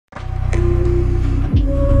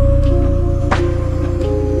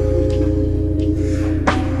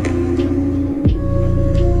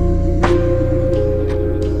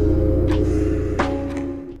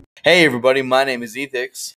Hey everybody, my name is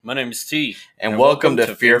Ethix. My name is T. And welcome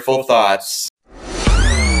to Fearful Thoughts.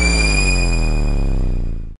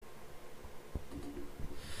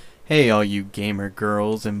 Hey all you gamer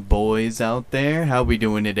girls and boys out there, how we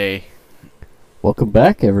doing today? Welcome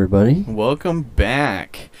back, everybody. Welcome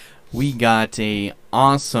back. We got a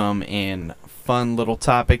awesome and fun little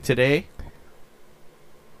topic today.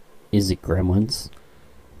 Is it Gremlins?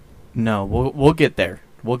 No, we'll get there.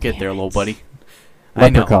 We'll get there, little buddy.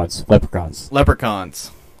 Leprechauns. Leprechauns.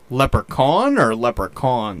 Leprechauns. Leprechaun or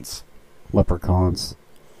leprechauns? Leprechauns.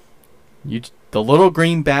 The little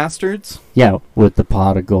green bastards? Yeah, with the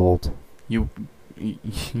pot of gold. You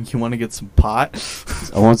want to get some pot?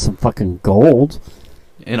 I want some fucking gold.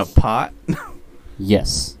 In a pot?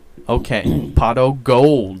 Yes. Okay, pot of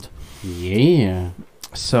gold. Yeah.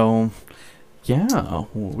 So, yeah,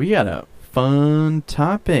 we got a fun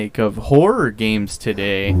topic of horror games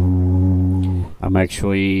today. Ooh, I'm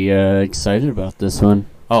actually excited about this one.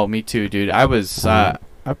 Oh, me too, dude. I was I'm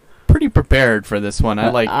pretty prepared for this one.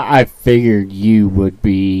 I figured you would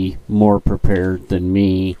be more prepared than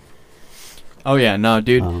me. Oh yeah, no,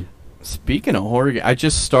 dude. Speaking of horror, I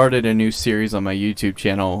just started a new series on my YouTube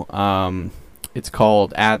channel. It's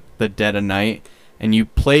called At the Dead of Night, and you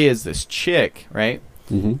play as this chick, right?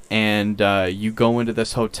 Mm-hmm. And you go into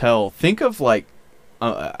this hotel. Think of like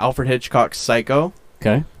Alfred Hitchcock's Psycho.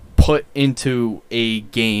 Okay. Put into a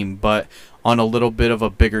game, but on a little bit of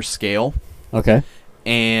a bigger scale. Okay.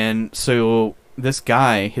 And so this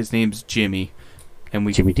guy, his name's Jimmy. And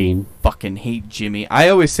we Jimmy Dean. fucking hate Jimmy. I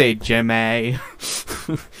always say Jimmy.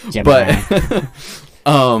 Jimmy. But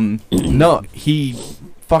no, he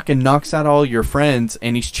fucking knocks out all your friends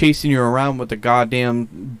and he's chasing you around with a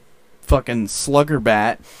goddamn fucking slugger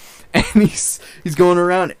bat. And he's going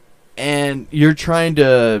around and you're trying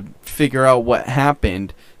to figure out what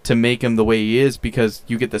happened to make him the way he is, because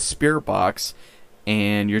you get the spirit box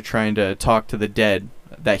and you're trying to talk to the dead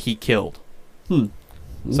that he killed. Okay.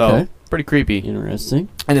 So pretty creepy. Interesting.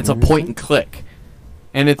 And it's a point and click.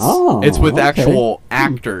 And it's with actual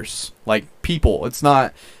actors, like people. It's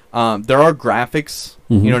not there are graphics,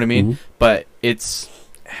 you know what I mean? But it's,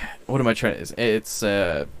 what am I trying to, it's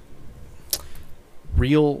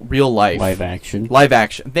real life. Live action. Live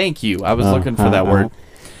action. Thank you. I was looking for that word.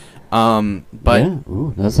 But yeah.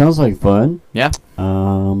 Ooh, that sounds like fun. Yeah.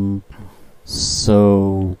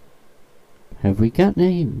 So have we gotten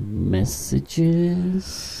any messages?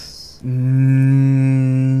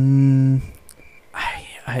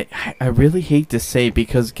 I really hate to say,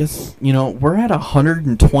 because we're at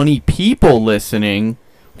 120 people listening.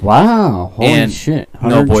 Wow. Holy shit.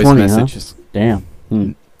 No voice messages. Huh? Damn.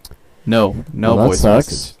 No well, voice sucks.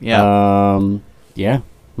 messages. Yeah. Yeah.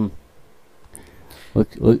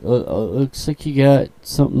 Looks like you got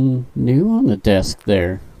something new on the desk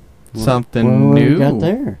there. Something what new. You got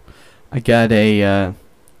there? I got a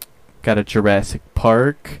Jurassic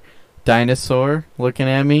Park dinosaur looking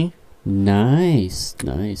at me. Nice.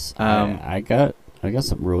 I got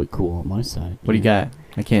something really cool on my side. What do you got?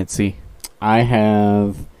 I can't see. I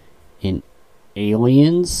have a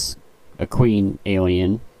queen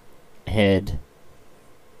alien head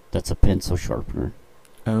that's a pencil sharpener.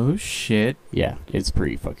 Oh shit. Yeah, it's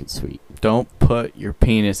pretty fucking sweet. Don't put your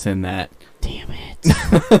penis in that. Damn it.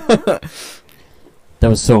 That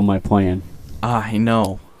was so my plan. I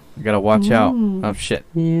know. I gotta watch out. Oh shit.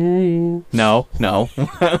 Yeah. No.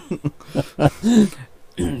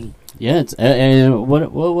 Yeah, it's and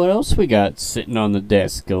what else we got sitting on the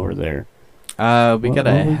desk over there? We got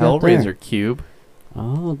a Hellraiser cube.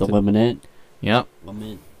 Oh, the laminate. Yep.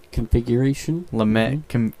 Laminate configuration.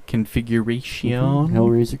 Configuration.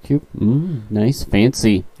 Hellraiser cube. Nice,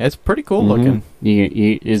 fancy. It's pretty cool looking.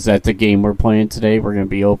 Is that the game we're playing today? We're gonna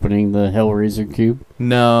be opening the Hellraiser cube.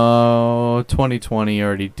 No, 2020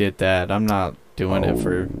 already did that. I'm not doing it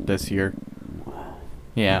for this year.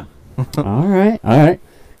 Yeah. All right.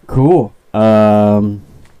 Cool.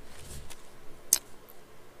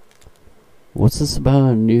 What's this about?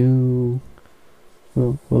 A new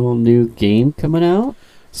game coming out?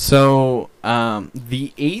 So,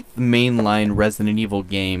 the 8th mainline Resident Evil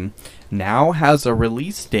game now has a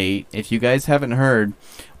release date. If you guys haven't heard,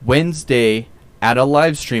 Wednesday at a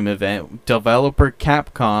live stream event, developer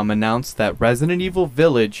Capcom announced that Resident Evil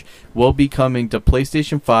Village will be coming to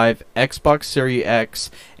PlayStation 5, Xbox Series X,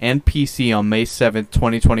 and PC on May 7th,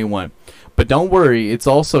 2021. But don't worry, it's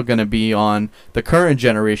also going to be on the current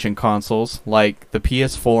generation consoles like the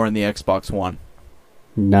PS4 and the Xbox One.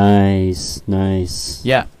 Nice.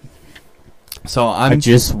 Yeah. So I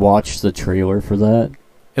just watched the trailer for that.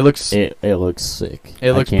 It looks sick. It looks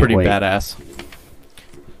pretty badass.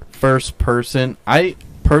 First person.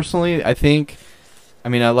 personally, I think, I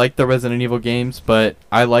mean, I like the Resident Evil games, but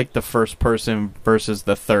I like the first person versus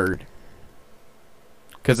the third.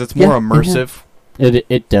 Because it's more immersive.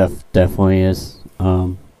 It definitely is.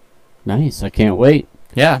 Nice. I can't wait.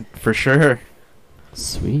 Yeah, for sure.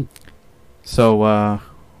 Sweet. So,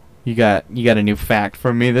 you got a new fact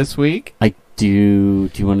for me this week? I do.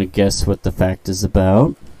 Do you want to guess what the fact is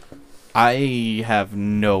about? I have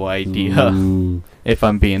no idea, if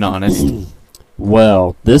I'm being honest.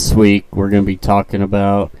 Well, this week we're going to be talking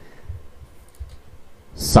about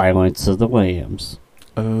Silence of the Lambs.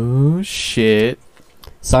 Oh, shit.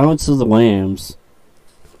 Silence of the Lambs,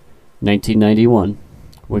 1991.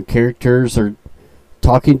 When characters are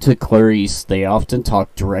talking to Clarice, they often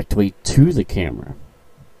talk directly to the camera.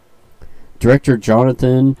 Director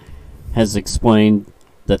Jonathan has explained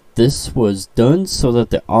that this was done so that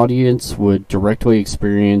the audience would directly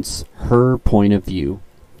experience her point of view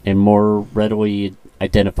and more readily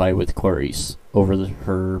identify with Clarice over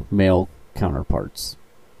her male counterparts.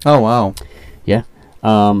 Oh, wow. Yeah.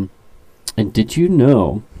 And did you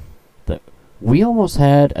know that we almost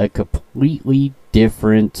had a completely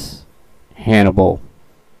different Hannibal?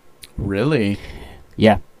 Really?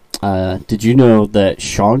 Yeah. Did you know that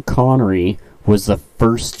Sean Connery was the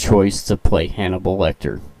first choice to play Hannibal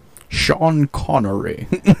Lecter? Sean Connery.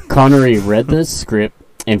 Connery read the script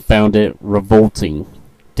and found it revolting.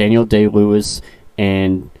 Daniel Day-Lewis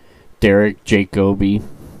and Derek Jacobi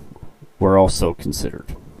were also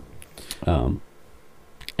considered. And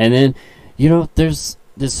then, you know, there's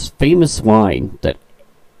this famous line that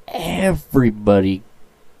everybody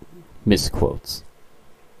misquotes.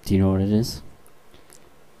 Do you know what it is?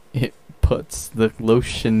 It puts the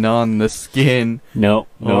lotion on the skin. No,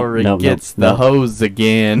 or it gets the hose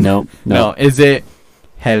again. No. Is it,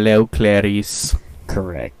 hello, Clarice?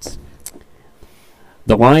 Correct.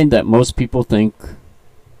 The line that most people think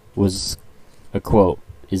was a quote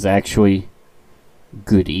is actually,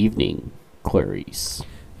 "Good evening, Clarice."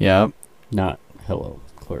 Yeah. Not "Hello,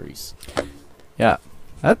 Clarice." Yeah.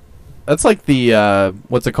 That's like the,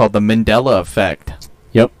 what's it called? The Mandela effect.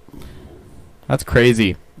 Yep. That's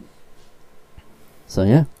crazy. So,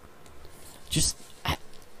 yeah. Just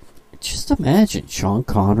imagine Sean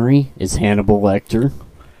Connery is Hannibal Lecter.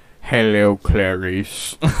 Hello,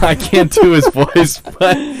 Clarice. I can't do his voice,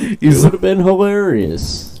 but It he's would have been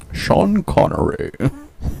hilarious. Sean Connery.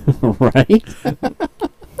 Right?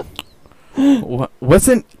 Was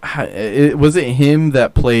it him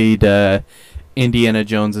that played Indiana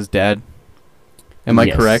Jones's dad? Am I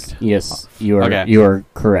correct? Yes, you are. Okay. You are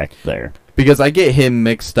correct there. Because I get him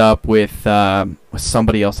mixed up with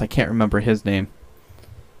somebody else. I can't remember his name.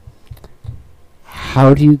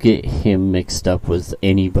 How do you get him mixed up with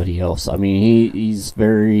anybody else? I mean, he's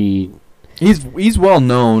very He's well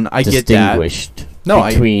known. I get that. distinguished. No,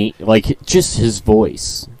 between like just his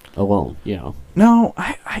voice alone. You know. No,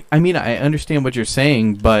 I mean, I understand what you're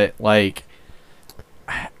saying, but, like,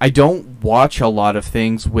 I don't watch a lot of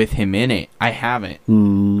things with him in it. I haven't.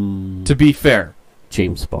 To be fair.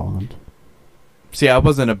 James Bond. See, I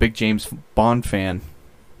wasn't a big James Bond fan.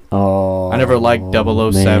 Oh, I never liked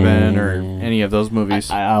 007 man. or any of those movies.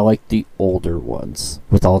 I like the older ones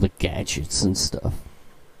with all the gadgets and stuff.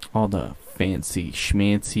 All the fancy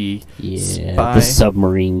schmancy Yeah, spy. the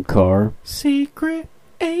submarine car. Secret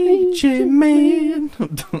agent man.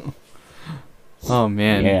 Oh,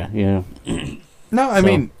 man. Yeah. No, I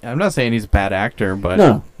mean, I'm not saying he's a bad actor, but...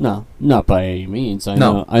 No, not by any means. I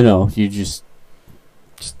No. know. You just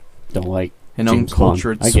don't like An James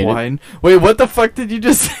uncultured Bond. I get it. swine. Wait, what the fuck did you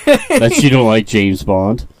just say? that you don't like James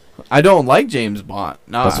Bond. I don't like James Bond.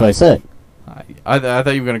 No, That's what I said. I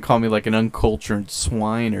thought you were gonna call me like an uncultured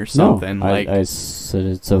swine or something. No, like I said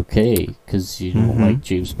it's okay because you don't Mhm. like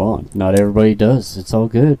James Bond. Not everybody does. It's all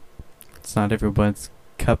good. it's not everyone's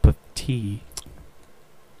cup of tea.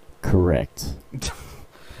 Correct.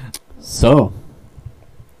 So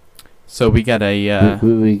So we got a.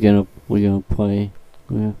 we gonna play.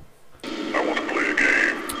 Yeah.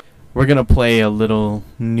 We're gonna play a little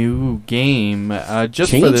new game.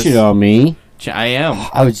 Just for Change this. it on me. I am.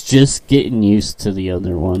 I was just getting used to the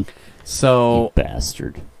other one. So You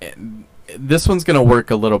bastard. this one's gonna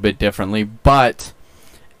work a little bit differently, but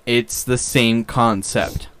it's the same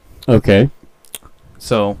concept. Okay.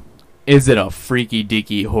 So, is it a freaky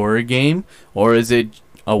deaky horror game, or is it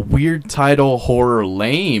a weird title horror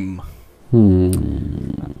lame?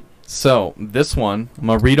 So, this one, I'm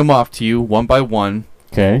gonna read them off to you one by one,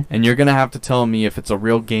 Okay. and you're gonna have to tell me if it's a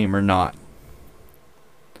real game or not.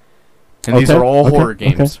 And these are all horror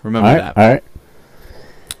games. Remember that. All right.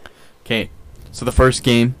 Okay, so the first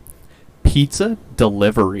game, Pizza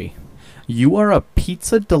Delivery. You are a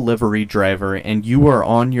pizza delivery driver and you are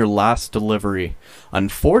on your last delivery.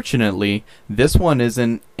 Unfortunately, this one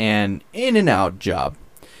isn't an in-and-out job.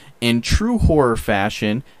 In true horror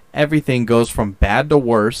fashion, everything goes from bad to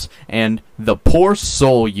worse, and the poor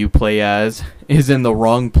soul you play as is in the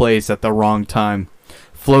wrong place at the wrong time.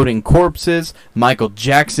 Floating corpses, Michael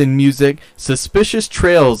Jackson music, suspicious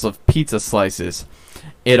trails of pizza slices.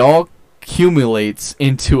 It all accumulates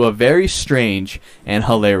into a very strange and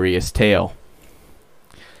hilarious tale.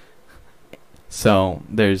 So,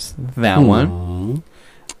 there's that one.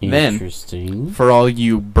 Then, Interesting. for all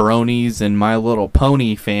you bronies and My Little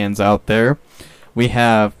Pony fans out there, we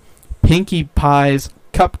have Pinkie Pie's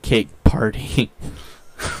Cupcake Party.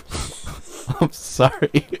 I'm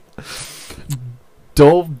sorry.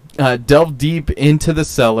 Delve deep into the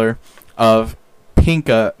cellar of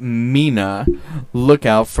Pinka Mina. Look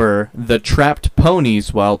out for the trapped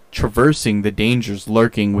ponies while traversing the dangers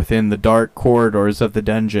lurking within the dark corridors of the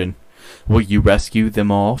dungeon. Will you rescue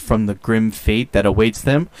them all from the grim fate that awaits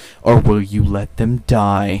them, or will you let them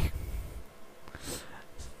die?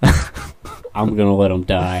 I'm gonna let them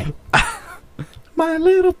die. My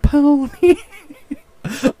Little Pony.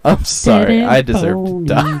 I'm sorry, I deserve to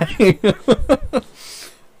die.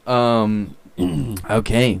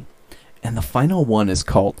 Okay. And the final one is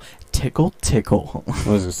called Tickle Tickle.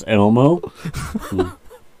 What is this, Elmo?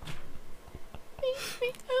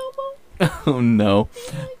 Oh no.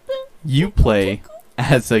 You play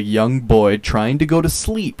as a young boy trying to go to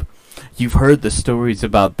sleep. You've heard the stories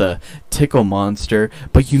about the tickle monster,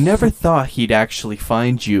 but you never thought he'd actually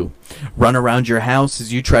find you. Run around your house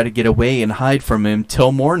as you try to get away and hide from him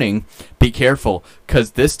till morning. Be careful,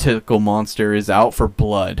 'cause this tickle monster is out for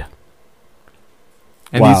blood.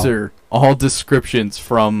 And Wow. these are all descriptions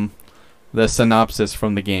from the synopsis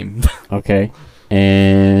from the game. Okay.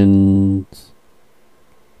 And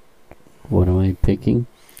what am I picking?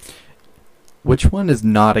 Which one is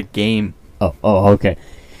not a game? Oh, okay.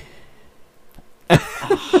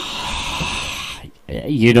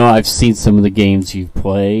 You know, I've seen some of the games you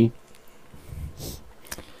play,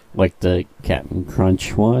 like the Captain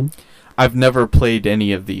Crunch one. I've never played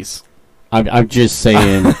any of these. I'm just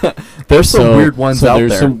saying. There's some weird ones out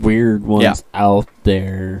there's there. some weird ones out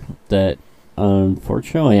there that,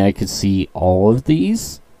 unfortunately, I could see all of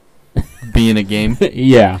these Being a game.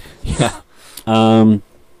 yeah. Yeah.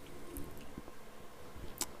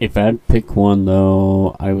 If I'd pick one,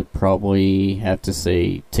 though, I would probably have to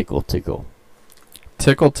say Tickle Tickle.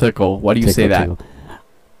 Tickle Tickle. Why do you say that? Tickle.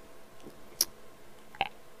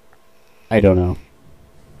 I don't know.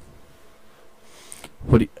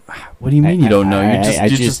 What do you mean you don't know? You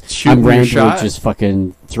just shoot I'm your randomly shot. just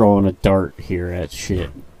fucking throwing a dart here at shit.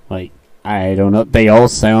 Like, I don't know. They all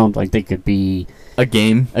sound like they could be A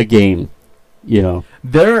game. a game. You know.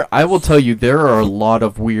 I will tell you, there are a lot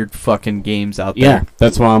of weird fucking games out there. Yeah,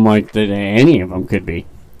 that's why I'm like, that any of them could be.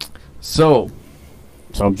 So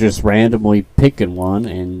I'm just randomly picking one,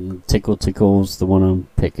 and Tickle Tickle's the one I'm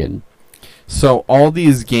picking. So all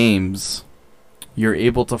these games you're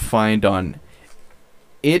able to find on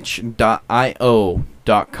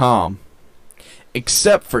itch.io.com.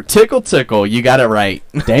 Except for Tickle Tickle, you got it right.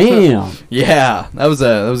 Damn. Yeah, that was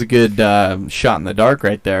a good shot in the dark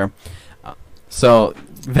right there. So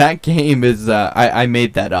that game is I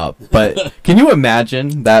made that up, but can you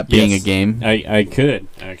imagine that being Yes. a game? I could,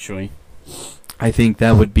 actually. I think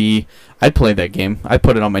that would be. I'd play that game. I'd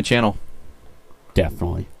put it on my channel.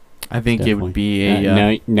 Definitely. I think it would be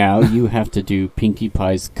a. now you have to do Pinkie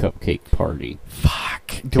Pie's Cupcake Party.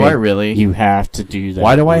 Fuck. Do I really? You have to do that.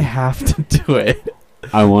 Why do I one. have to do it?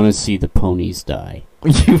 I want to see the ponies die.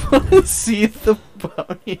 You want to see the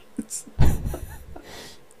ponies?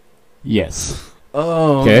 Yes.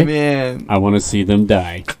 Oh Okay. man! I want to see them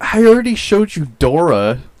die. I already showed you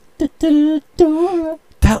Dora. Dora.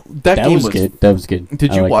 That That game was good. That was good.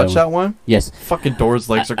 Did I you like watch that one? Yes. Fucking Dora's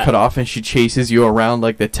legs are cut off and she chases you around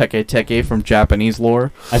like the Teke Teke from Japanese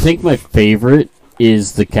lore. I think my favorite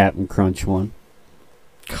is the Captain Crunch one.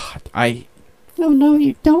 God, No,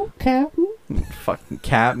 you don't, Captain. fucking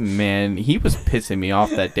Captain, man, he was pissing me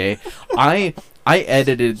off that day. I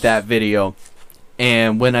edited that video,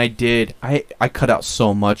 and when I did, I cut out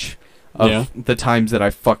so much of the times that I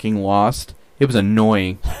fucking lost. It was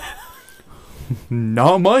annoying.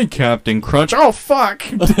 Not my Captain Crunch. Oh fuck!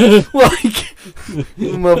 Like,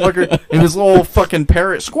 motherfucker, and his little fucking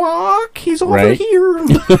parrot squawk. He's over Right. here.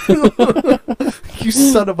 You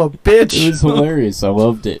son of a bitch! It was hilarious. I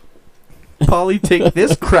loved it. Polly, take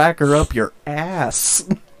this cracker up your ass.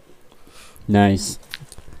 Nice.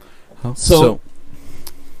 So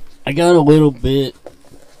I got a little bit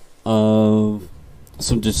of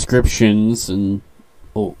some descriptions and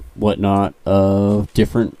whatnot of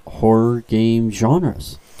different horror game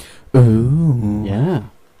genres. Ooh. Yeah.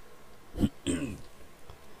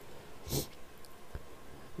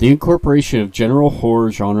 The incorporation of general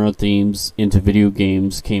horror genre themes into video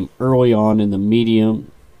games came early on in the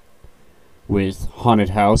medium with Haunted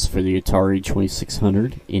House for the Atari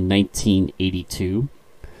 2600 in 1982,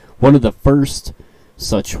 one of the first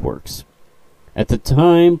such works. At the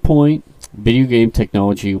time point, video game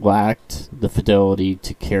technology lacked the fidelity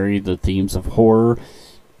to carry the themes of horror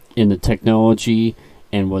in the technology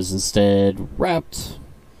and was instead wrapped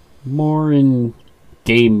more in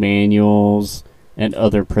game manuals and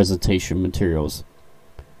other presentation materials.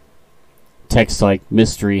 Texts like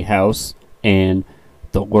Mystery House and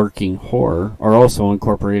The Lurking Horror are also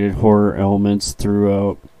incorporated horror elements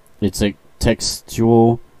throughout its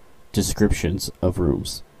textual descriptions of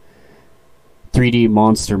rooms. 3D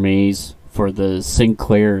Monster Maze for the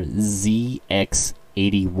Sinclair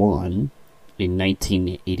ZX81 in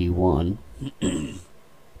 1981,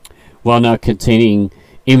 while not containing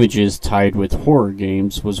images tied with horror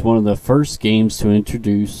games, was one of the first games to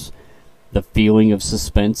introduce the feeling of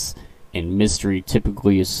suspense and mystery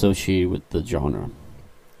typically associated with the genre.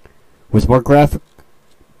 With more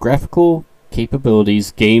graphical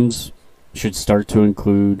capabilities, games should start to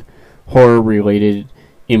include horror-related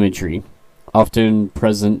imagery, often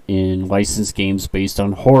present in licensed games based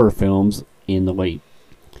on horror films in the late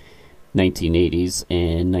 1980s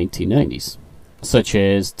and 1990s, such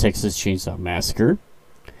as Texas Chainsaw Massacre,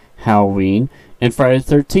 Halloween, and Friday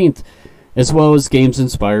the 13th, as well as games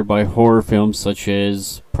inspired by horror films such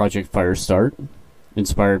as Project Firestart,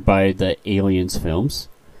 inspired by the Aliens films.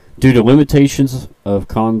 Due to limitations of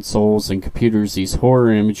consoles and computers, these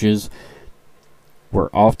horror images were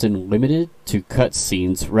often limited to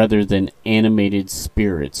cutscenes rather than animated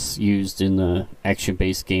spirits used in the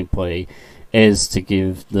action-based gameplay as to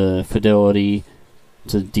give the fidelity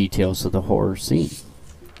to the details of the horror scene.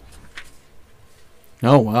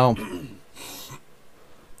 Oh, wow.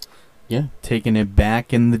 Yeah. Taking it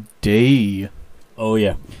back in the day. Oh,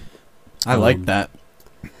 yeah. I like that.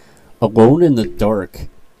 Alone in the Dark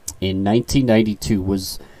in 1992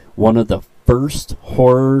 was one of the first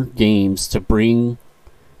horror games to bring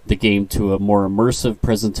the game to a more immersive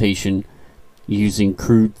presentation using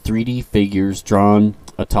crude 3D figures drawn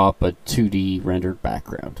atop a 2D rendered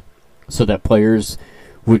background, so that players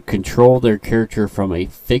would control their character from a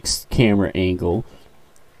fixed camera angle.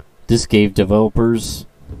 This gave developers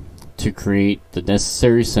to create the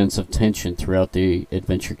necessary sense of tension throughout the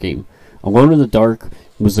adventure game. Alone in the Dark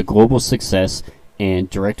was a global success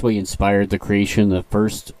and directly inspired the creation of the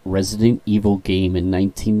first Resident Evil game in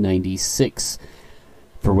 1996,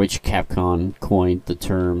 for which Capcom coined the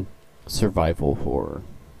term survival horror.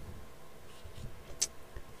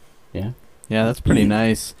 Yeah? Yeah, that's pretty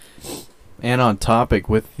nice. And on topic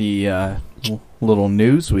with the little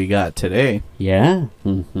news we got today. Yeah?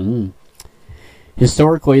 Mm-hmm.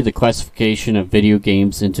 Historically, the classification of video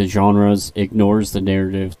games into genres ignores the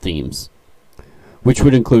narrative themes, which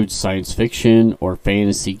would include science fiction or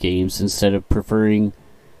fantasy games, instead of preferring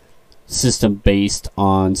system based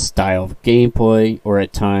on style of gameplay or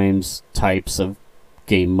at times types of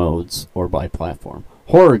game modes or by platform.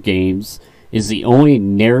 Horror games is the only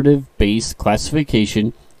narrative-based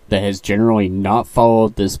classification that has generally not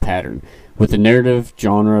followed this pattern, with the narrative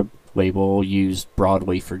genre label used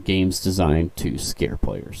broadly for games designed to scare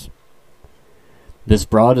players. This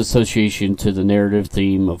broad association to the narrative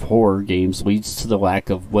theme of horror games leads to the lack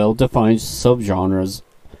of well-defined subgenres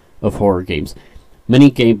of horror games.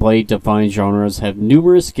 Many gameplay-defined genres have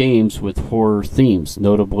numerous games with horror themes.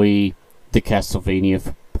 Notably, the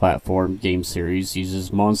Castlevania platform game series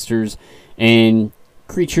uses monsters and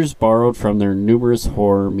creatures borrowed from their numerous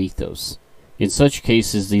horror mythos. In such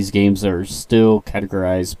cases, these games are still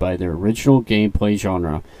categorized by their original gameplay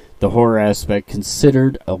genre, the horror aspect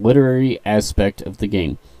considered a literary aspect of the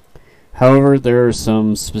game. However, there are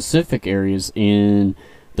some specific areas in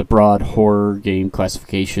the broad horror game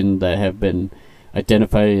classification that have been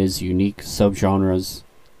identified as unique subgenres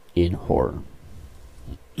in horror.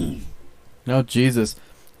 Oh, Jesus.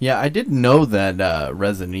 Yeah, I didn't know that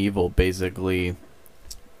Resident Evil basically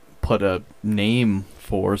put a name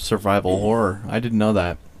for survival horror. I didn't know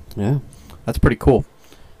that. Yeah. That's pretty cool.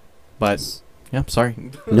 But, yeah, sorry.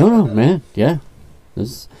 No, man. Yeah.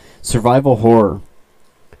 This survival horror.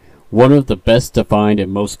 One of the best defined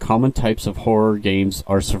and most common types of horror games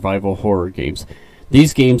are survival horror games.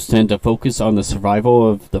 These games tend to focus on the survival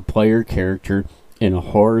of the player character in a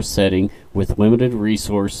horror setting with limited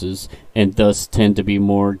resources, and thus tend to be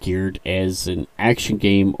more geared as an action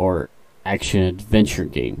game or action-adventure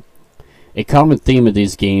game. A common theme of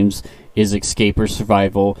these games is escape or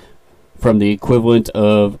survival from the equivalent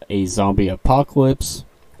of a zombie apocalypse,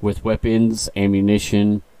 with weapons,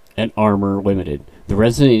 ammunition, and armor limited. The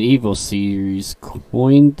Resident Evil series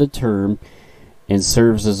coined the term and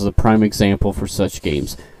serves as the prime example for such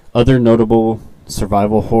games. Other notable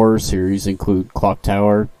survival horror series include Clock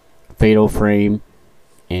Tower, Fatal Frame,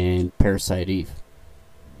 and Parasite Eve.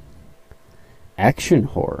 Action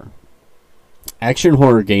horror. Action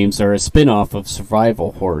horror games are a spin-off of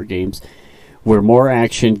survival horror games, where more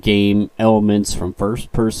action game elements from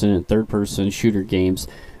first-person and third-person shooter games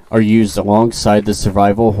are used alongside the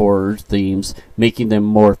survival horror themes, making them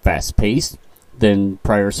more fast-paced than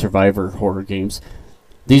prior survivor horror games.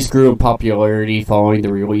 These grew in popularity following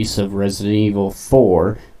the release of Resident Evil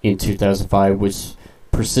 4 in 2005, which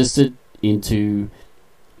persisted in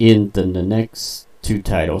the next two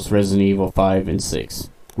titles, Resident Evil 5 and 6,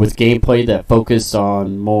 with gameplay that focused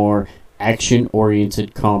on more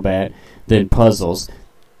action-oriented combat than puzzles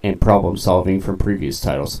and problem-solving from previous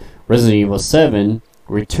titles. Resident Evil 7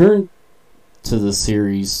 returned to the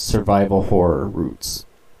series' survival horror roots.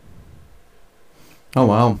 Oh,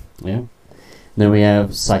 wow. Yeah. Then we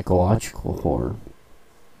have psychological horror.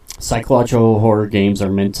 Psychological horror games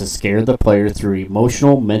are meant to scare the player through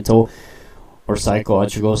emotional, mental, or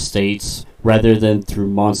psychological states rather than through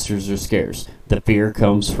monsters or scares. The fear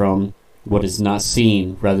comes from what is not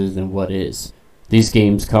seen rather than what is. These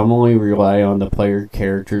games commonly rely on the player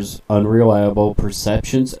character's unreliable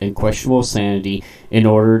perceptions and questionable sanity in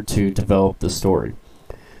order to develop the story.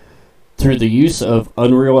 Through the use of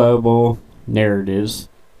unreliable narrators,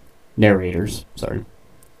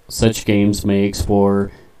 such games may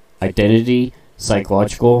explore identity.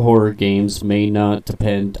 Psychological horror games may not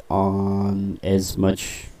depend on as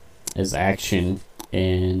much as action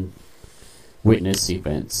and witness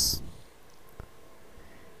events.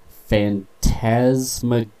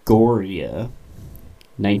 Phantasmagoria,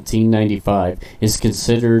 1995, is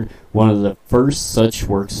considered one of the first such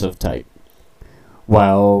works of type.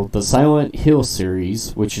 While the Silent Hill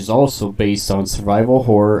series, which is also based on survival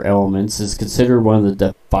horror elements, is considered one of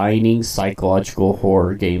the defining psychological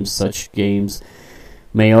horror games, such games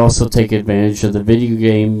may also take advantage of the video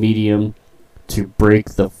game medium to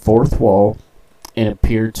break the fourth wall and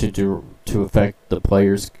appear to affect the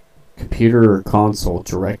player's computer or console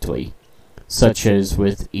directly, such as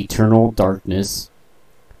with Eternal Darkness.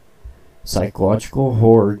 Psychological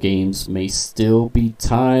horror games may still be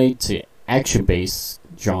tied to action-based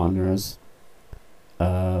genres,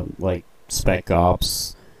 like Spec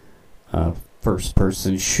Ops,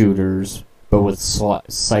 first-person shooters, but with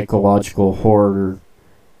psychological horror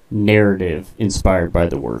narrative inspired by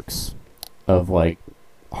the works of like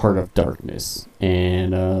Heart of Darkness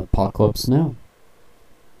and Apocalypse Now.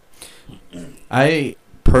 I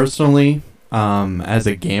personally, as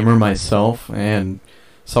a gamer myself and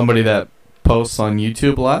somebody that posts on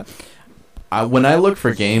YouTube a lot, when I look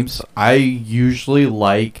for games, I usually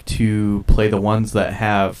like to play the ones that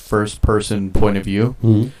have first-person point of view.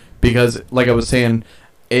 Mm-hmm. Because, like I was saying,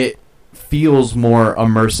 it feels more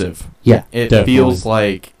immersive. Yeah, it definitely feels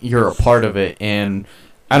like you're a part of it, and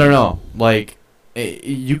I don't know, like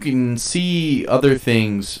you can see other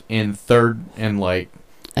things in third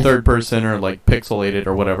person or like pixelated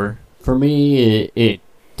or whatever. For me, it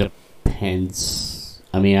depends.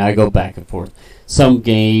 I mean, I go back and forth. Some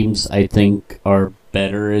games I think are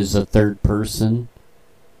better as a third person,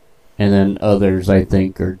 and then others I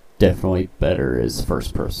think are definitely better as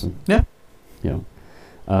first person. Yeah. You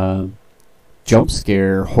know, jump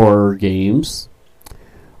scare horror games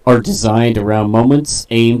are designed around moments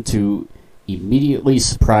aimed to immediately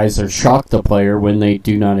surprise or shock the player when they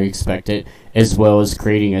do not expect it, as well as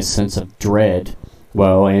creating a sense of dread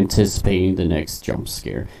while anticipating the next jump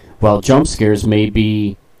scare. While jump scares may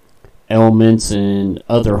be elements in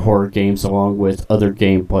other horror games along with other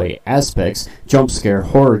gameplay aspects, jump scare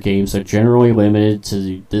horror games are generally limited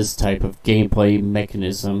to this type of gameplay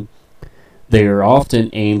mechanism. They are often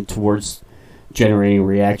aimed towards generating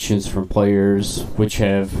reactions from players, which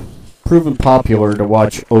have proven popular to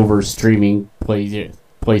watch over streaming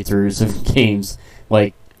playthroughs of games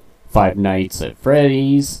like Five Nights at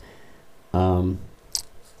Freddy's,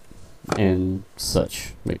 and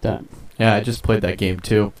such like that. Yeah, I just played that game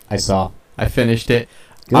too. I saw. I finished it.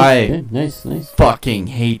 Good. Nice. Fucking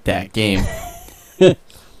hate that game.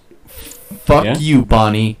 Fuck you,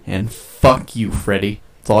 Bonnie, and fuck you, Freddy.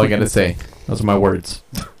 That's all I gotta say. Those are my words.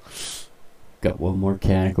 Got one more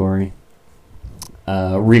category.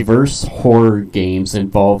 Reverse horror games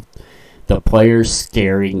involve the player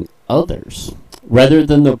scaring others. Rather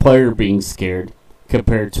than the player being scared,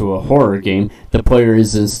 compared to a horror game, the player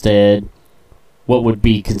is instead what would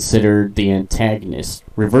be considered the antagonist.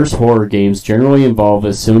 Reverse horror games generally involve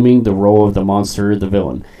assuming the role of the monster or the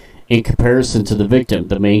villain. In comparison to the victim,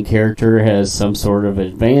 the main character has some sort of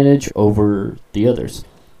advantage over the others,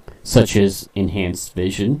 such as enhanced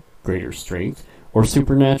vision, greater strength, or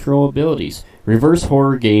supernatural abilities. Reverse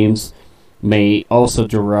horror games may also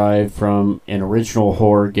derive from an original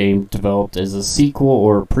horror game developed as a sequel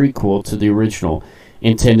or prequel to the original,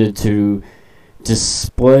 intended to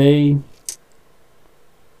display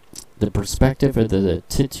the perspective of the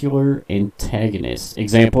titular antagonist.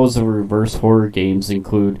 Examples of reverse horror games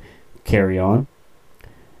include Carry On,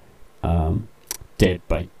 Dead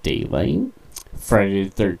by Daylight, Friday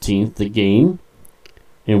the 13th, the game,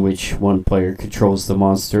 in which one player controls the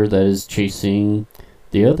monster that is chasing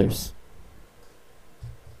the others.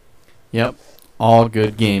 Yep, all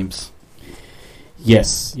good games.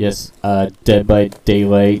 Yes. Dead by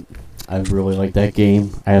Daylight. I really like that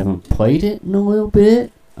game. I haven't played it in a little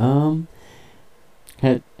bit.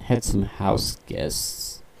 Had some house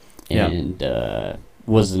guests and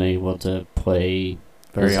wasn't able to play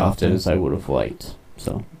very as often as I would have liked.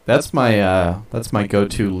 So that's my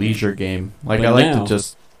go-to leisure game. Like, but I like now, to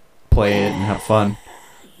just play it and have fun.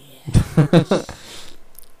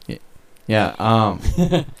 Yeah.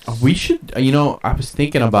 We should. I was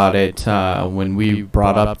thinking about it when we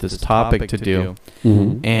brought up this topic to do,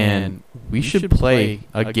 and we should play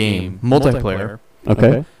a game, multiplayer.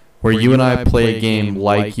 Okay. Where you and I play a game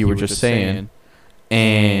like you were just saying,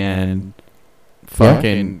 and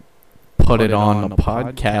fucking put it on a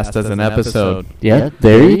podcast as an episode. Yeah,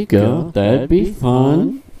 there you go. That'd be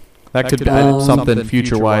fun. That could add something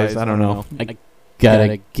future-wise. I don't know. I got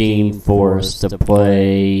a game for us to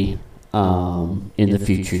play in the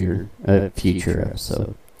future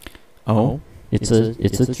episode. Oh, it's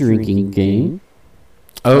a drinking game.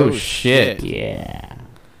 Oh shit! Yeah,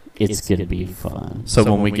 it's gonna be fun. So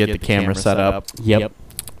when we get the camera set up, Yep.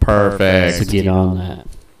 perfect. So get on that.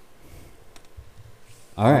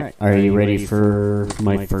 All right. Are you ready for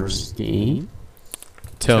my first game?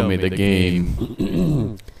 Tell me the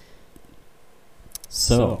game.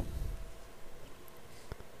 So,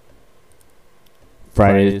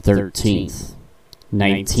 Friday the 13th,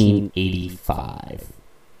 1985.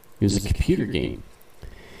 It was a computer game.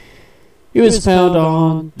 It was found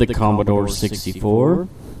on the Commodore 64,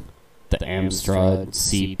 the Amstrad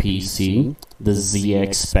CPC, the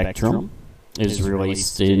ZX Spectrum. It was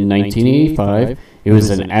released in 1985. It was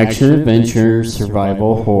an action-adventure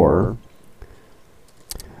survival horror.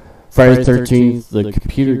 Friday the 13th, the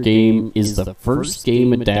computer game, is the first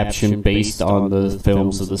game adaptation based on the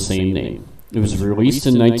films of the same name. It was released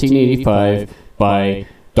in 1985 by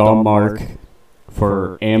Dalmark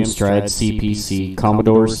for Amstrad CPC,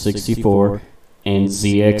 Commodore 64, and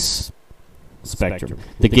ZX Spectrum.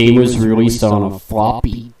 The game was released on a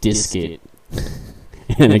floppy diskette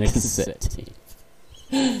and a cassette tape.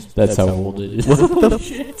 That's how old it is. What the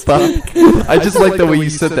fuck? I just like the way you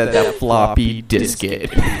said that floppy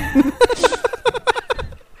diskette.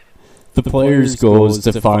 The player's goal is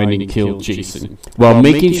to find and kill Jason, while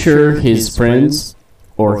making sure his friends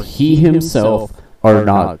or he himself are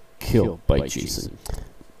not killed by Jason.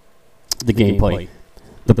 The gameplay.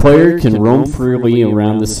 The player can roam freely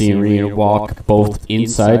around the scenery and walk both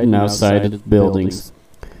inside and outside of the buildings.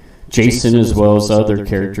 Jason, as well as other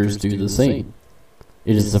characters, do the same.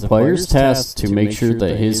 It is the player's task to make sure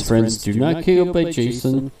that his friends do not get killed by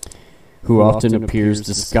Jason, who often appears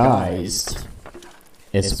disguised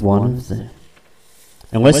as one of them.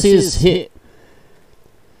 Unless he is hit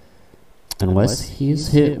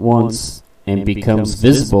once and becomes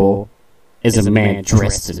visible as a man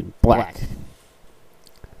dressed in black.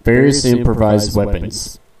 Various improvised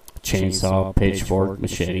weapons, chainsaw, pitchfork,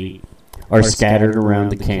 machete, are scattered around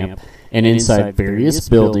the camp and inside various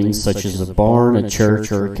buildings such as a barn, a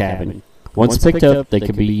church, or a cabin. Once picked up, they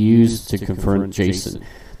can be used to confront Jason.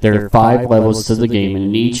 There are 5 levels to the game,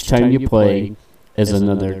 and each time you play as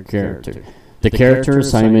another character. The character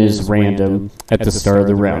assignment is random at the start of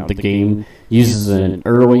the round. The game uses an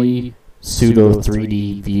early pseudo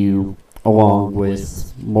 3D view along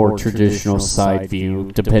with more traditional side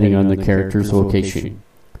view depending on the character's location.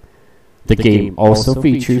 The game also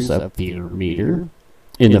features a fear meter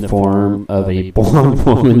in the form of a blonde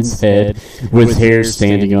woman's head with hair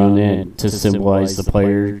standing on end to symbolize the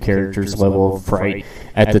player character's level of fright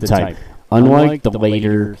at the time. Unlike the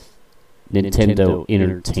later Nintendo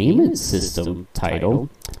Entertainment System title,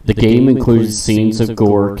 the game includes scenes of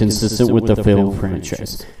gore consistent with the film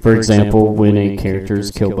franchise. For example, when a character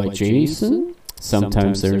is killed by Jason,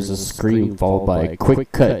 Sometimes there's a scream followed by a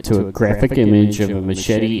quick cut to a graphic image of a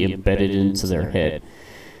machete embedded into their head.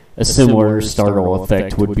 A similar startle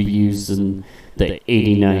effect would be used in the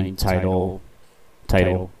 89 title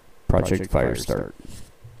Project Firestarter.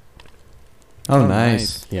 Oh,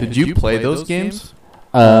 nice. Yeah. Did you play those games?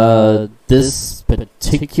 This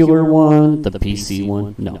particular one, the PC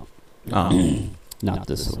one, no. Not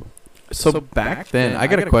this one. So back then, I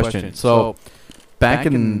got a question. So back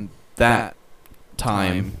in that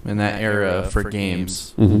time, in that era for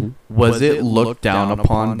games, was it looked down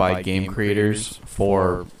upon by game creators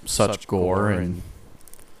for such gore and,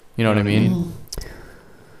 you know what I mean?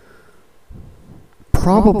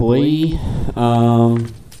 Probably.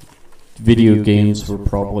 Video games were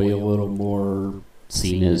probably a little more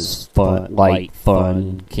seen as fun, light,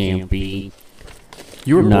 fun, campy.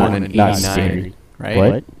 You were not, born in not 89, scary. right?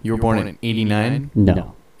 What? You were born in 89?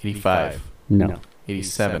 No. 85? No.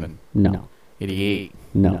 87? No. 88?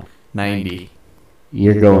 No. 90?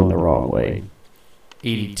 You're going the wrong way.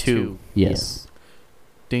 82? Yes.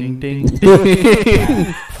 Ding, ding.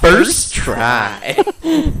 First try.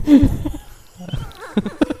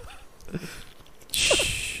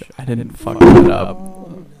 Shh, I didn't fuck it up.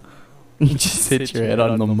 You just hit your head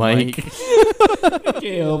on the mic.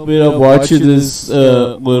 Can't help it. I'm watching this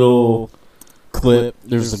little clip.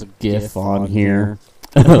 There's a GIF on here.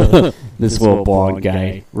 This little blonde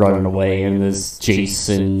guy running away, and this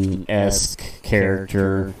Jason-esque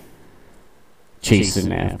character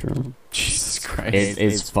chasing after him. Jesus Christ.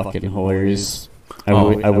 It's fucking hilarious.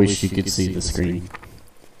 I wish you could see the screen.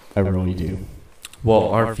 I really do. Well,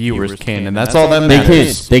 our viewers can, and that's all that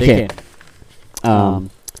matters. They can.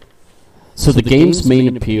 So the game's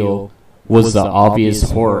main appeal was the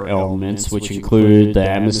obvious horror elements, which included the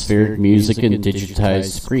atmospheric music and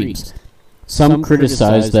digitized screens. Some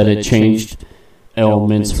criticized that it changed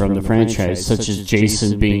elements from the franchise, such as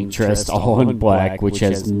Jason being dressed all in black, which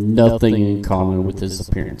has nothing in common with his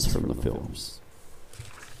appearance from the films.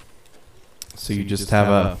 So you just have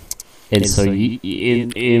a... And so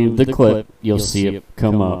in the clip, you'll see it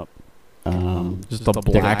come up. Just a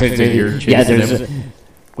black figure chasing yeah, there's him.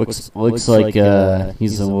 looks like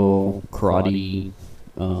he's a little karate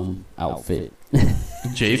outfit.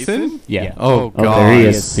 Jason? Yeah. Oh, God. Oh, there he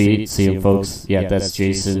is. See him, folks. Yeah, that's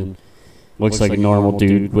Jason. Looks like a normal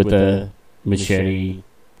dude with a machete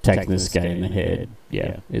attacking this guy in the head.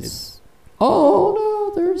 Yeah, it's... Oh,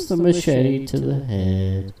 no, there's the machete to the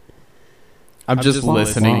head. I'm just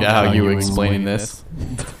listening to how you were explaining this.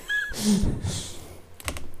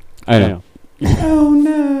 I know. Oh,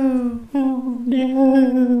 no. Oh,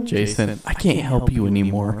 no. Jason, I can't help you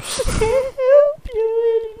anymore.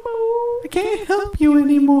 I can't help you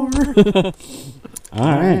anymore.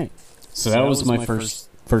 All right. So that was my first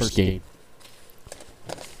game.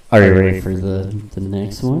 Are you ready for the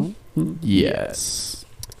next one? Yes.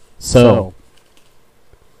 So,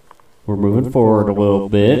 we're moving forward a little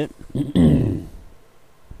bit.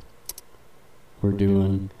 We're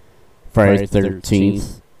doing Friday the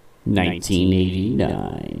 13th,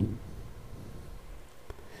 1989.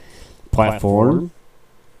 Platform,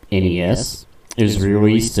 NES. It was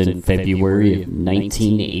released in February of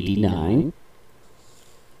 1989.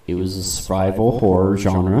 It was a survival horror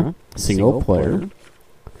genre, single player.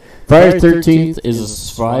 Friday the 13th is a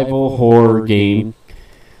survival horror game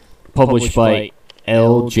published by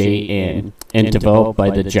LJN and developed by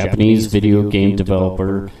the Japanese video game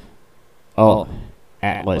developer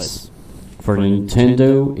Atlas for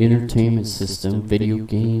Nintendo Entertainment System video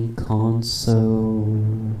game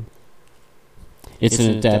console. It's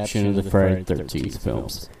an adaptation of the Friday the 13th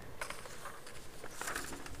films.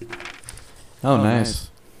 Oh, nice.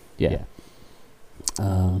 Yeah.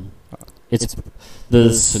 It's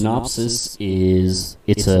the synopsis is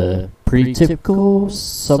it's a pretty typical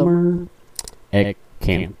summer at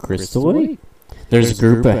Camp Crystal Lake. There's a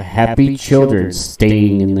group of happy children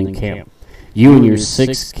staying in the camp. You and your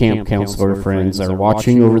 6 camp counselor friends are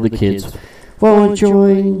watching over the kids while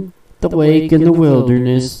enjoying the lake and the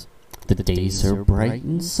wilderness. The days are bright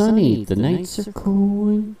and sunny. The nights are cool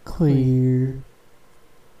and clear.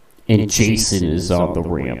 And Jason is on the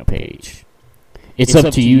rampage. It's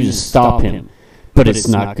up to you to stop him, but it's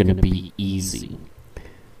not going to be easy.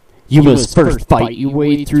 You must first fight your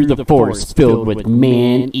way through the forest filled with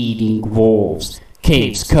man-eating wolves,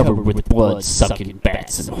 caves covered with blood-sucking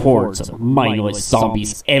bats, and hordes of mindless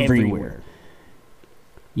zombies everywhere.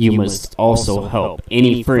 You must also help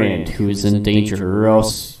any friend who is in danger, or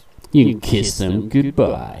else you can kiss them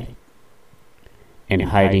goodbye. And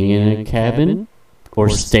hiding in a cabin, or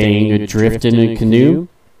staying adrift in a canoe,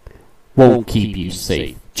 won't keep you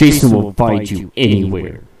safe. Jason will find you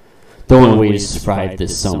anywhere. The only way to survive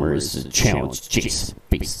this summer is to challenge Jason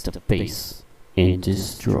face to face and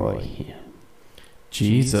destroy him.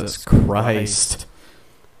 Jesus Christ.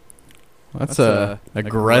 That's a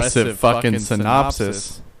aggressive fucking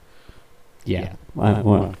synopsis. Yeah.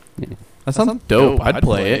 Well, That sounds dope. I'd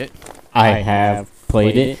play it. I have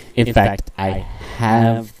played it. In fact, I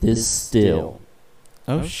have this still.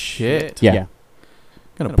 Oh shit. Yeah.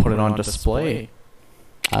 Gonna put it on display.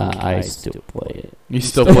 I still play it. You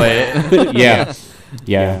still play it? Yeah.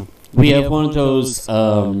 Yeah. We have one of those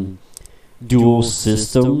dual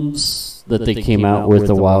systems that they came out with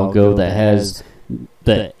a while ago that has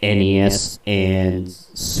the NES and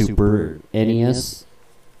Super NES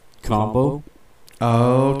combo.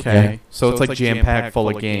 Oh, okay. So it's like jam-packed full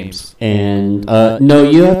of games. And no,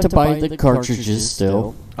 you have to buy the cartridges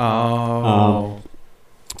still. Oh.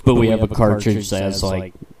 But we have a cartridge that has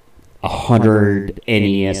like 100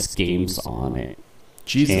 NES games on it.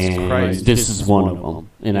 Jesus and Christ. This is one of them,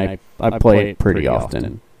 and I play it pretty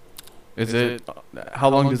often. Is it? How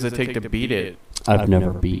long does it take to beat it? I've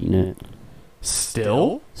never beaten it.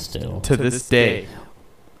 Still? Still. To this day.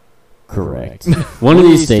 Correct. One of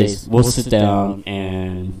these days, we'll sit down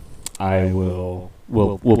and we'll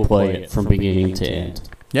play it from beginning to end.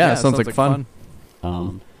 Yeah, it sounds like fun.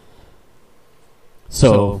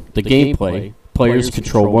 So the gameplay: players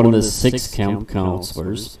control one of the 6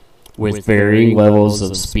 counselors with varying levels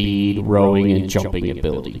of speed, rowing, and jumping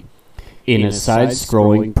ability. In a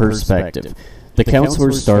side-scrolling perspective, the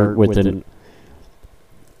counselors start with an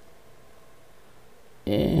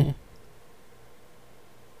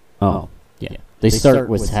They start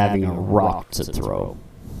with having a rock to throw.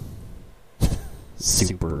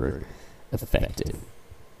 Super effective,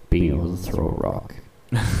 being able to throw a rock.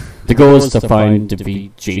 The goal is to find and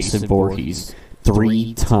defeat Jason Voorhees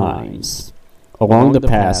 3 times. Along the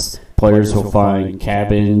path, players will find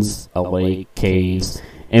cabins, a lake, caves,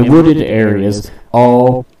 and wooded areas,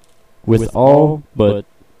 all but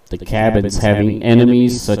the cabins having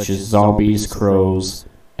enemies such as zombies, crows,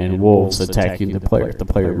 and wolves attacking the player. The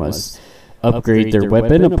player must upgrade their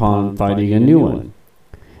weapon upon finding a new one.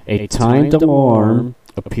 A timed alarm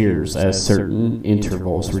appears at certain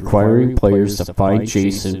intervals, requiring players to find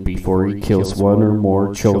Jason before he kills one or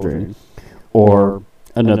more children or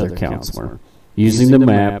another counselor. Using the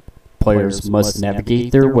map, players must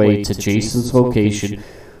navigate their way to Jason's location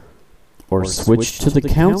or switch to the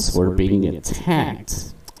counselor being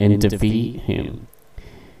attacked and defeat him.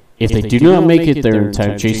 If they do not make it there in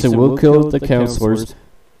time, Jason will kill the counselors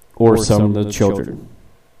or some of the children.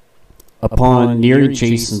 Upon nearing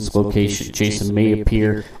Jason's location, Jason may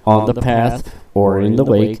appear on the path or in the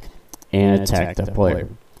lake and attack the player.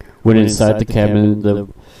 When inside the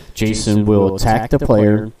cabin, Jason will attack the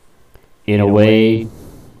player in a way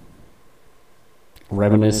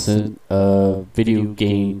reminiscent of video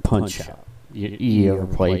game Punch-Out. You ever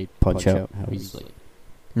played Punch-Out? How he's like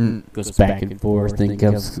goes back and forth, then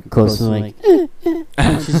comes close and like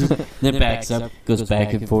punches him, then backs up, goes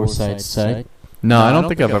back and forth, side to side. No, I don't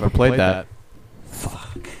think I've ever played that.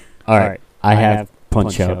 Fuck. Alright, I have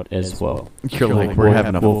Punch-Out as well. You're like, we're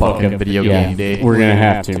having a fucking video game day. We're gonna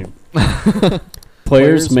have to.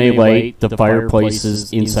 Players may light the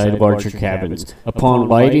fireplaces inside larger cabins. Upon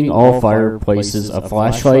lighting all fireplaces, a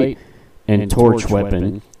flashlight and torch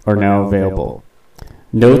weapon are now available.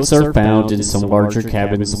 Notes are found in some larger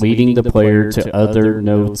cabins, leading the player to other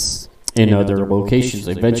notes in other locations,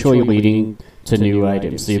 eventually leading to new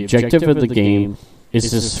items. The objective of the game is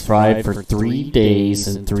to survive for 3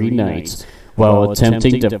 days and 3 nights while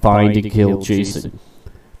attempting to find and kill Jason.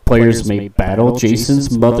 Players may battle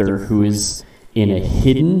Jason's mother, who is in a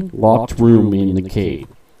hidden, locked room in the cave.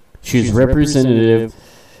 She is representative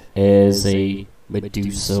as a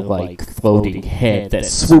Medusa-like floating head that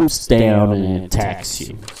swoops down and attacks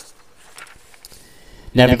you.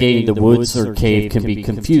 Navigating the woods or cave can be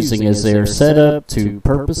confusing as they are set up to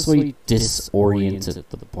purposely disorient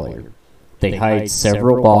the player. They hide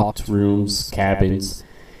several locked rooms, cabins.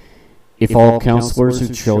 If all counselors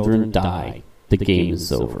or children die, the game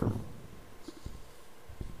is over.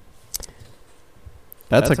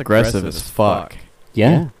 That's aggressive as fuck.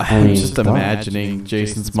 Yeah, I'm just imagining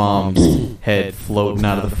Jason's mom's head floating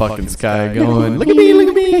out of the fucking sky going, look at me, look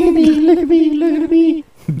at me, look at me, look at me, look at me.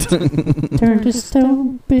 Turn to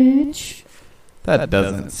stone, bitch. That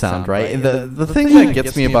doesn't sound right. The thing that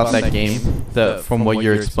gets me about that game, from what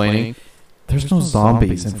you're explaining, there's no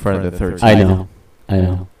zombies in front of the third I know.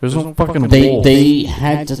 There's no fucking wolves. They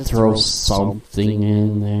had to throw something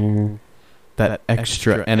in there. That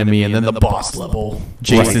extra enemy, and then the boss level.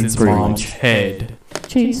 Jason's mom's head.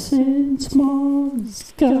 Jason's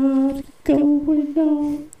mom's got it going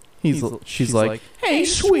on. She's like, "Hey,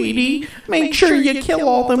 sweetie, make sure you kill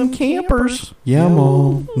all them campers." Yeah,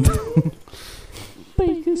 Mom.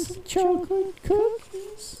 Bake us some chocolate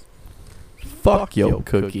cookies. Fuck yo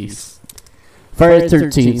cookies. Friday the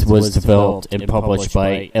 13th was developed and published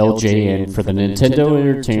by LJN for the Nintendo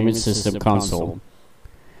Entertainment System console.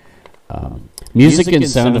 Music and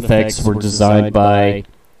sound effects were designed by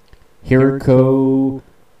Hiroko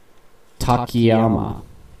Takayama.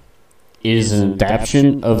 It is an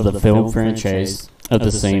adaptation of the film franchise of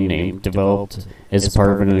the same name, developed as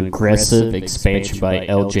part of an aggressive expansion by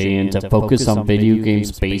LJN to focus on video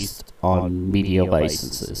games based on media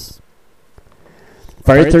licenses.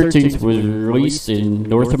 Friday the 13th was released in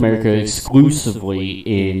North America exclusively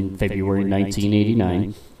in February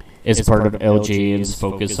 1989 as part of LJN's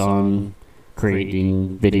focus on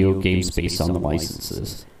creating video games based on the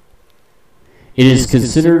licenses. It is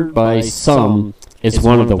considered by some as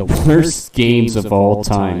one of the worst games of all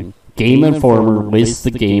time. Game Informer lists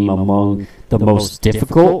the game among the most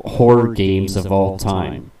difficult horror games of all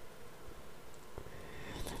time.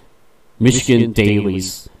 Michigan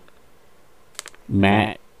Daily's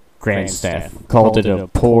Matt Grandstaff called it a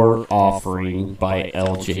poor offering by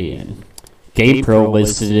LJN. GamePro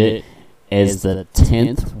listed it as the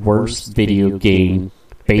 10th worst video game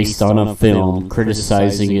based on a film,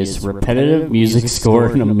 criticizing its repetitive music score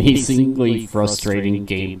and amazingly frustrating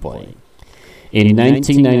gameplay. In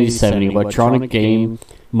 1997, Electronic Game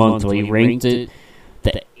Monthly ranked it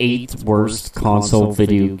the 8th worst console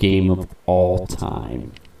video game of all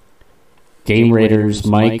time. Game Raiders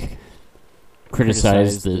Mike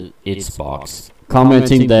criticized its box,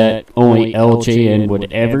 commenting that only LJN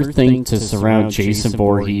would ever think to surround Jason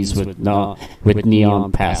Voorhees with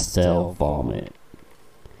neon pastel vomit,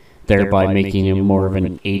 thereby making him more of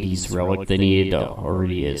an 80s relic than he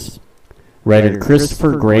already is. Writer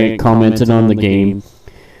Christopher Grant commented on the game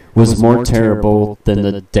was more terrible than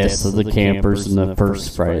the deaths of the campers in the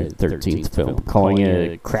first Friday the 13th film, calling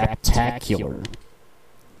it a craptacular.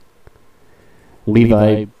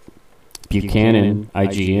 Levi Buchanan,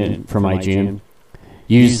 from IGN,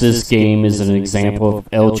 used this game as an example of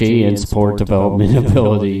LJN's poor development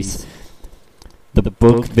abilities. The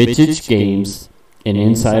book Vintage Games, an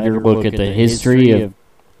insider look at the history of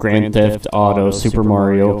Grand Theft Auto, Super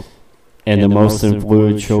Mario, and the most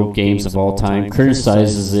influential games of all time,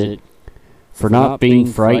 criticizes it for not being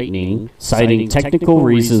frightening, citing technical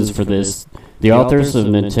reasons for this. The authors of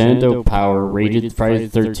Nintendo Power rated Friday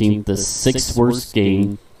the 13th the 6th worst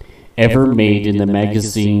game ever made in the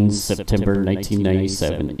magazine's September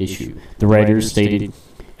 1997 issue. The writer stated,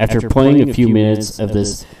 after playing a few minutes of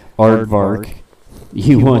this aardvark,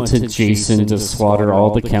 you wanted Jason to slaughter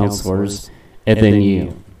all the counselors, and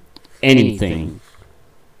then anything,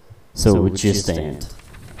 so it would just end.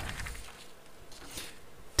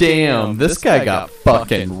 Damn, this guy got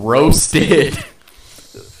fucking roasted.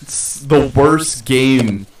 It's the worst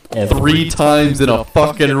game Ever. 3 times in a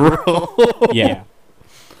fucking row. Yeah.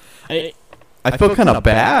 I feel kind of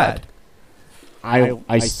bad.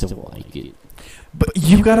 I still like it. But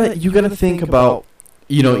you gotta think about,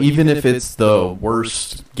 even if it's the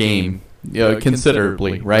worst game,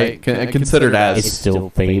 considerably, right? Considered as It's still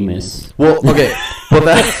famous. well, okay. Well,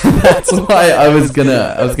 that's why I was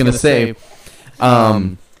gonna say,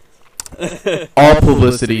 all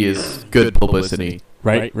publicity is good publicity.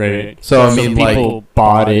 Right. So I mean, people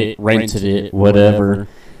bought it, rented it, whatever,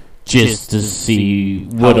 just to see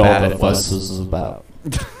what all bad the it fuss was about.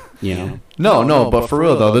 No, but for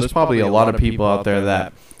real though, there's probably a lot of people out there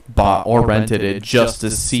that bought or rented it just to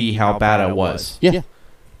see how bad it was. Yeah.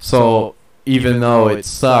 So even though it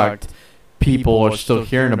sucked, people are still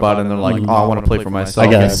hearing about it and they're like, "Oh, I want to play for myself."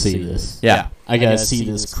 I gotta see this. Yeah. I gotta see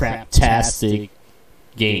this craptastic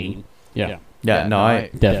game. Yeah. Yeah. No,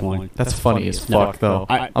 Definitely. That's funny as fuck though.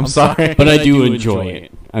 I- I'm sorry, But I do enjoy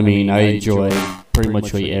it. I mean, I enjoy pretty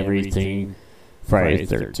much everything Friday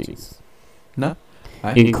the 13th. No,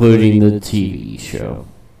 Including the TV show.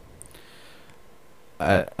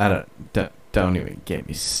 I don't even get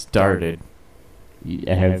me started.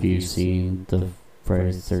 Have you seen the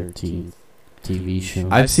Friday the 13th TV show?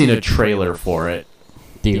 I've seen a trailer for it.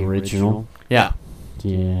 The original? Yeah.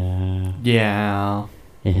 Yeah. Yeah.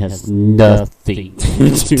 It has nothing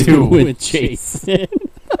to do with Jason.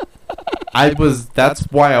 That's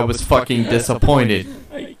why I was fucking disappointed.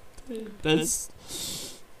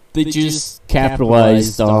 They just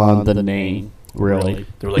capitalized on the name, really.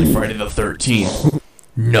 They're like Friday the 13th.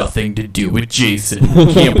 Nothing to do with Jason.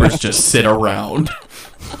 Campers just sit around.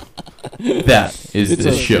 That is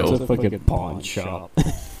the show. It's a fucking pawn shop.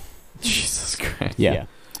 Jesus Christ. Yeah.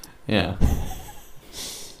 Yeah.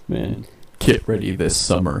 Man. Get ready this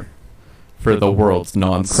summer for the world's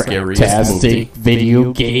non-scariest Fantastic movie.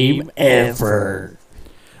 video game ever.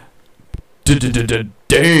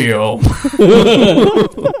 Damn.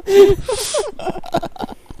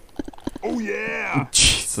 Oh yeah!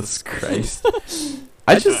 Jesus Christ.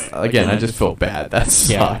 I just feel bad. That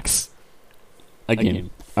sucks. Again,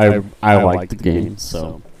 I like the game,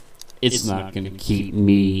 so it's not going to keep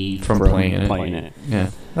me From playing it. Yeah,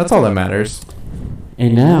 that's all that matters.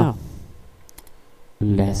 And now,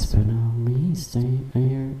 last but not least, are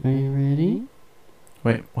you ready?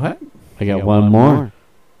 Wait, what? I got one more.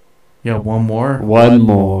 Yeah, one more? One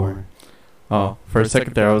more. Oh, for a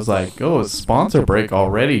second there I was like, oh, it's sponsor break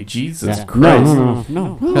already. Jesus Yeah. Christ.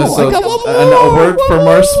 No. So, I got one more. a word from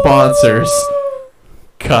our sponsors.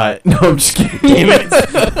 Cut. No, I'm just kidding. Damn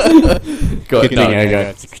it. Go, Good thing I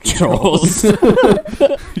got the controls.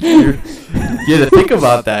 Yeah, to think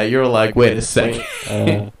about that, you're like, wait a second.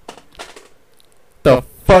 The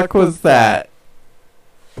fuck was that?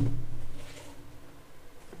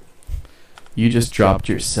 You just dropped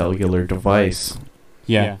your cellular device.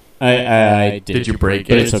 Yeah, I did. Did you break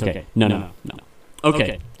But it? it's okay. No.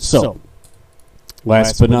 Okay, so,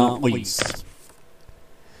 last but not least,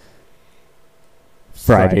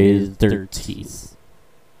 Friday the 13th,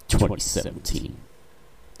 2017.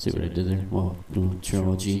 See what I did there? Well,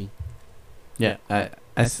 trilogy. Yeah,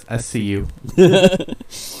 I see you.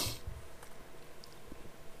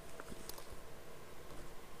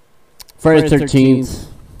 Friday the 13th,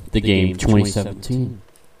 the game 2017.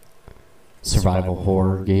 Survival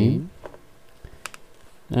horror game.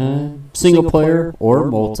 Single player or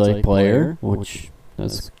multiplayer, which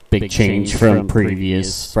that's a big change from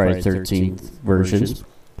previous Friday the 13th versions.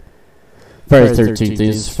 Friday the 13th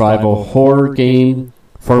is a survival horror game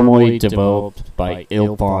formerly developed by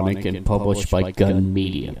Illphonic and published by Gun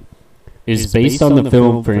Media. It is based on the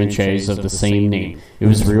film franchise of the same name. It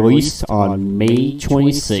was released on May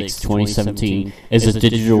 26, 2017 as a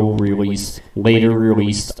digital release, later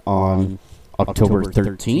released on October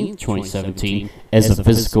 13, 2017 as a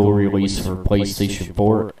physical release for PlayStation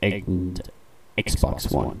 4 and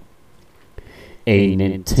Xbox One. A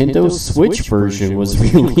Nintendo Switch version was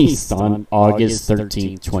released on August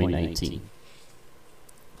 13, 2019.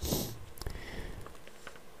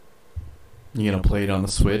 You gonna play it on the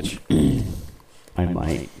Switch? I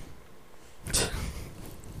might.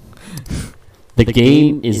 The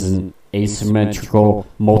game is an asymmetrical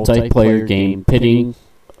multiplayer game pitting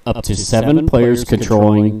up to 7 players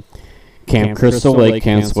controlling Camp Crystal Lake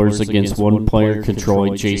counselors against 1 player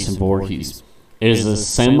controlling Jason Voorhees. It is a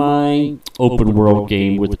semi-open world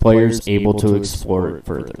game with players able to explore it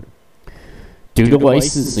further. Due to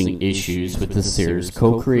licensing issues with the series,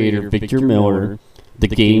 co-creator Victor Miller, the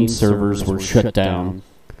game servers were shut down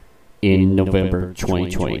in November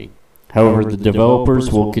 2020. However, the developers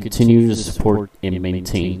will continue to support and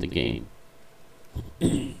maintain the game.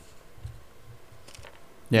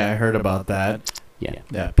 Yeah, I heard about that. Yeah.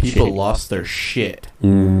 People Shitty. lost their shit.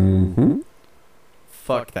 Mm-hmm.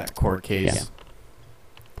 Fuck that court case. Yeah.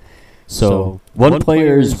 So, one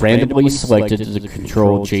player is randomly selected to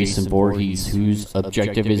control Jason Voorhees, whose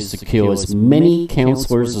objective is to kill as many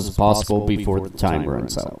counselors as possible before the time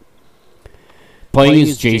runs out. Playing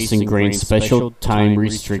as Jason grants special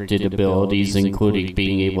time-restricted abilities, including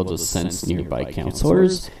being able to sense nearby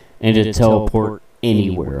counselors and to teleport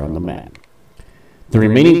anywhere on the map. The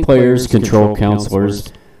remaining players control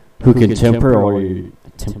counselors who can temporarily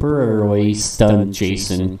stun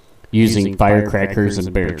Jason using firecrackers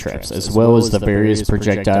and bear traps, as well as the various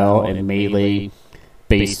projectile and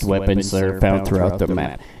melee-based weapons that are found throughout the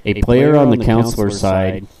map. A player on the counselor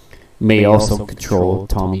side may also control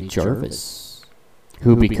Tommy Jarvis,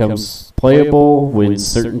 who becomes playable when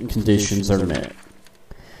certain conditions are met.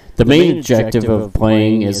 The main objective of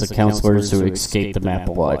playing as a counselor is to escape the map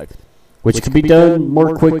alive, which can be done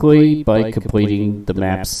more quickly by completing the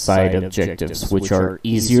map's side objectives, which are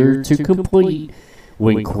easier to complete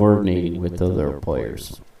when coordinating with other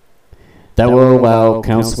players. That will allow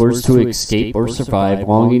counselors to escape or survive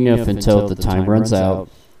long enough until the time runs out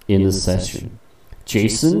in the session.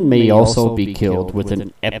 Jason may also be killed with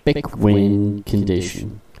an epic win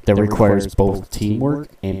condition that requires both teamwork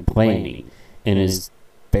and planning and is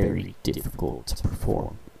very difficult to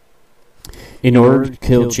perform. In order to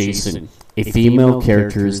kill Jason, a female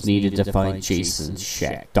character is needed to find Jason's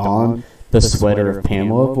shack, don the sweater of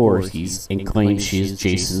Pamela Voorhees, and claim she is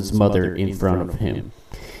Jason's mother in front of him.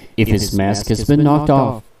 If his mask has been knocked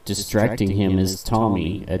off, distracting him as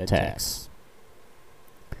Tommy attacks.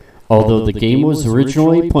 Although the game was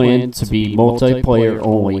originally planned to be multiplayer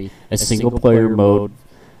only, a single-player mode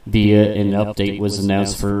via an update was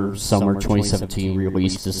announced for summer 2017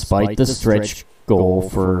 release, despite the stretch goal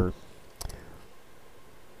for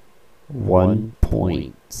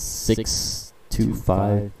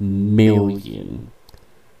 1.625 million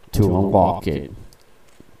to unlock it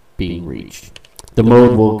being reached. The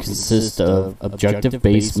mode will consist of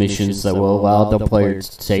objective-based missions that will allow the player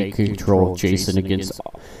to take control of Jason against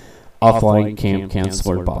offline camp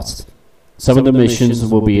counselor bots. Some of the missions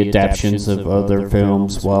will be adaptations of other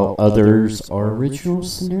films, while others are original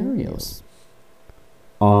scenarios.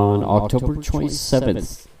 On October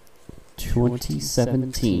 27th,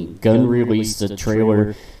 2017, Gunn released a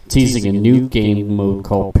trailer teasing a new game mode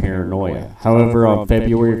called Paranoia. However, on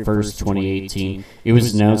February 1st, 2018, it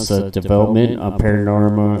was announced that development on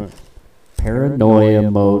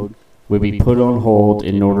Paranoia mode would be put on hold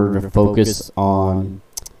in order to focus on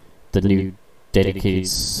the new dedicated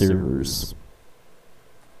servers.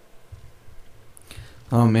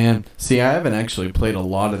 Oh man, see, I haven't actually played a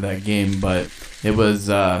lot of that game, but it was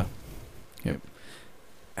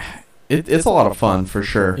it's a lot of fun for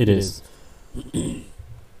sure. It is.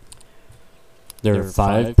 There are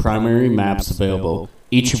 5 primary maps available,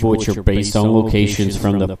 each of which are based on locations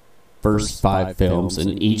from the first 5 films,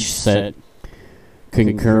 and each set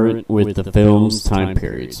concurrent with the film's time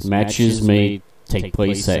periods. Matches may take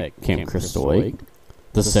place at Camp Crystal Lake,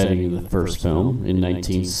 the setting of the first film, in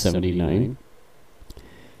 1979.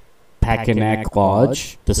 Packanack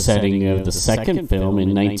Lodge, the setting of the second film,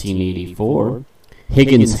 in 1984.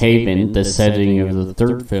 Higgins Haven, the setting of the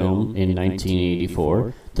third film, in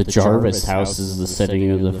 1984. The Jarvis House is the setting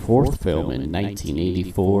of the fourth film, in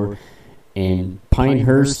 1984. And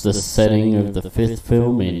Pinehurst, the setting of the fifth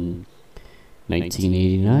film, in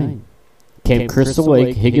 1989. Camp Crystal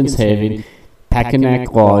Lake, Higgins Haven,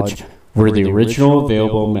 Packanack Lodge were the original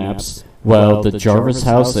available maps, while the Jarvis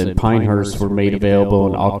House and Pinehurst were made available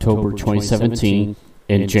in October 2017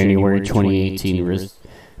 and January 2018,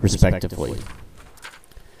 respectively.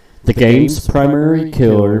 The game's primary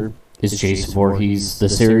killer is Jason Voorhees, the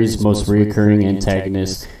series' most recurring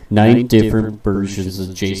antagonist. 9 different versions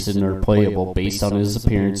of Jason are playable based on his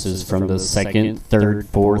appearances from the 2nd, 3rd,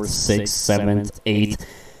 4th, 6th, 7th, 8th,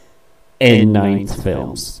 and 9th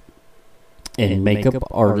films. And makeup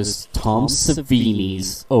artist Tom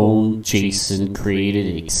Savini's own Jason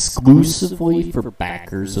created exclusively for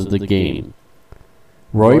backers of the game.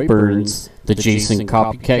 Roy Burns, the Jason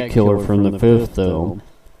copycat killer from the 5th film,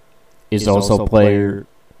 is also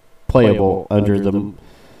playable under the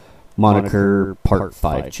moniker Part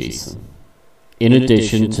 5 Jason. In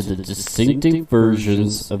addition to the distinctive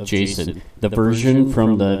versions of Jason, the version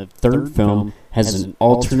from the 3rd film has an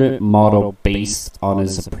alternate model based on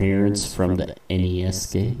his appearance from the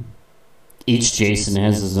NES game. Each Jason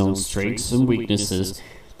has his own strengths and weaknesses,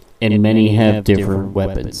 and many have different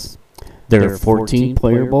weapons. There are 14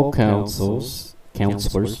 playable counselors,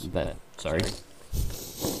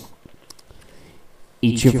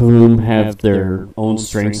 each of whom have their own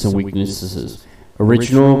strengths and weaknesses.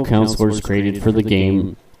 Original counselors created for the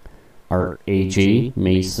game are AJ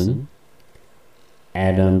Mason,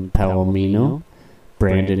 Adam Palomino,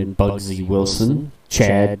 Brandon Bugsy Wilson,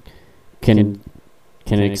 Chad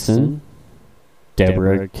Kennixon,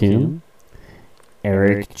 Deborah Kim,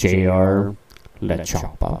 Eric J.R.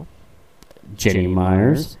 LaChapa, Jenny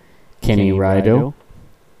Myers, Kenny Rido,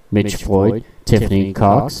 Mitch Floyd, Tiffany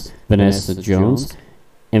Cox, Vanessa Jones,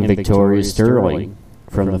 and Victoria Sterling.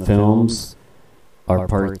 From the films are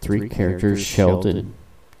Part 3 characters Sheldon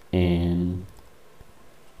and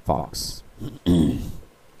Fox.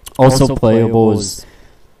 Also playable is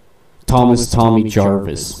Thomas Tommy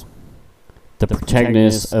Jarvis, the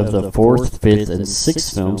protagonist of the 4th, 5th, and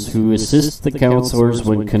 6th films, who assists the counselors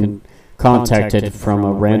when contacted from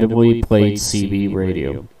a randomly placed CB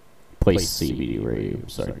radio.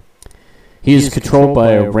 He is controlled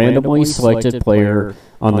by a randomly selected player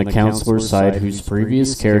on the counselor's side whose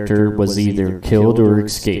previous character was either killed or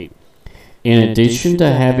escaped. In addition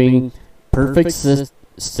to having perfect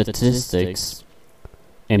statistics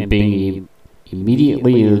and being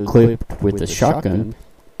immediately equipped with a shotgun,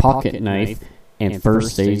 pocket knife, and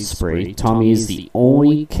first aid spray, Tommy is the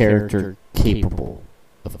only character capable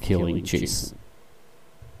of killing Jason.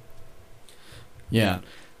 Yeah.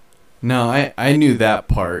 No, I knew that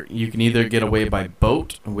part. You can either get away by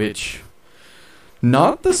boat, which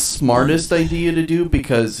not the smartest idea to do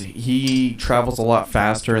because he travels a lot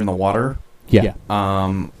faster in the water. Yeah.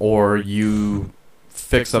 Or you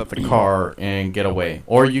fix up the car and get away.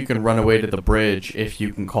 Or you can run away to the bridge if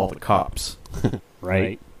you can call the cops.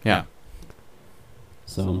 Right. Yeah.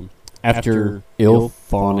 So, after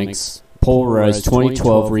IllFonic's polarized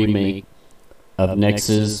 2012 remake of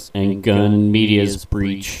Nexus and Gun Media's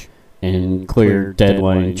breach and clear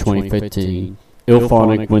deadline in 2015,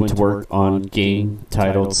 IllFonic went to work on a game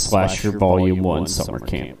titled Slasher Volume 1 Summer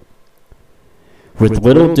Camp. With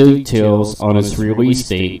little details on its release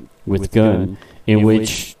date with Gun, in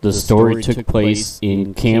which the story took place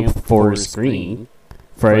in Camp Forest Green,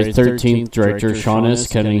 Friday the 13th director Sean S.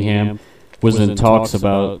 Cunningham was in talks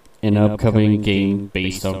about an upcoming game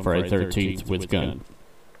based on Friday the 13th with Gun.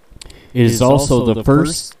 It is also the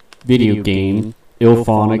first video game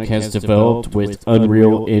IllFonic has developed with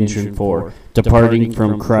Unreal Engine 4, departing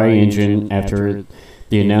from CryEngine after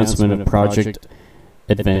the announcement of Project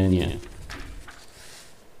Advenia.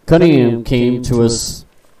 Cunningham came to us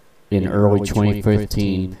in early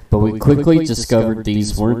 2015, but we quickly discovered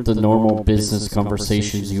these weren't the normal business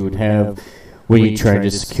conversations you would have when you tried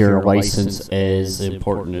to secure a license as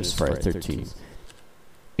important as Friday the 13th.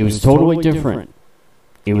 It was totally different.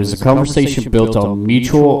 It was a conversation built on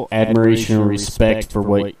mutual admiration and respect for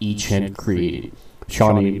what each had created.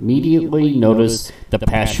 Sean immediately noticed the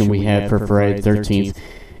passion we had for Friday the 13th,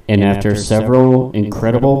 and after several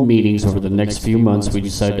incredible meetings over the next few months, we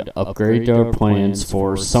decided to upgrade our plans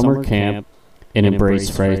for summer camp and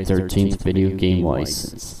embrace Friday the 13th video game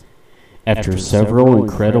license. After several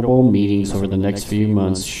incredible meetings over the next few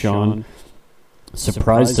months, Sean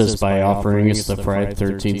surprised us by offering us the Friday the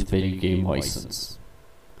 13th video game license.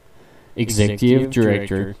 Executive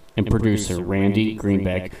Director and producer Randy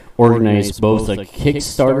Greenback organized both a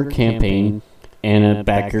Kickstarter campaign and a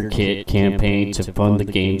backer kit campaign to fund the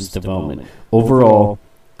game's development. Overall,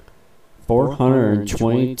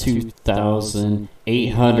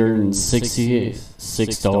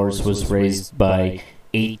 $422,866 was raised by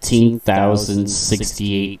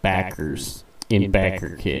 18,068 backers in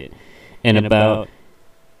backer kit, and about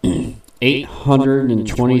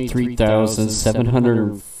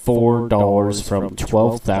 $823,704 from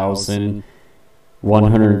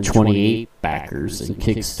 12,128 backers in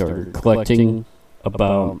Kickstarter, collecting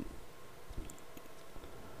about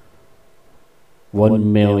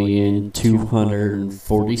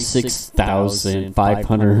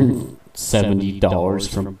 $1,246,570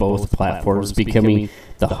 from both platforms, becoming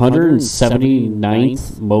the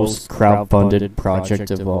 179th most crowdfunded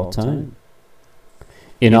project of all time.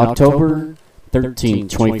 In October 13,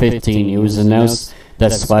 2015, it was announced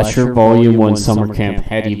that Slasher Volume 1 Summer Camp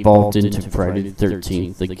had evolved into Friday the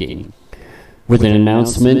 13th, the game, with an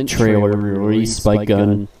announcement trailer released by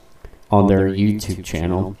Gun on their YouTube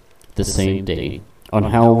channel the same day. On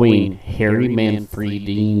Halloween, Harry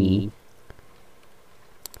Manfredini,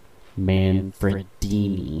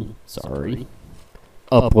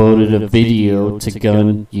 uploaded a video to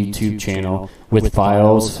Gun YouTube channel with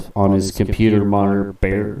files on his computer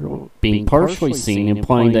monitor being partially seen,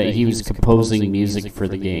 implying that he was composing music for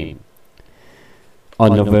the game.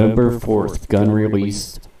 On November 4th, Gun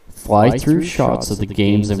released fly-through shots of the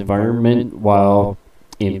game's environment while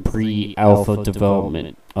in pre-alpha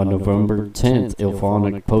development. On November 10th,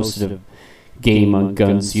 IllFonic posted a game on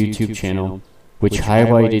Gun's YouTube channel, which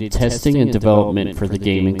highlighted testing and development for the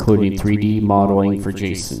game, including 3D modeling for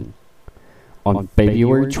Jason. On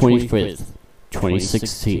February 25th,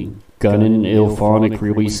 2016, Gun and IllFonic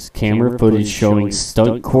released camera footage showing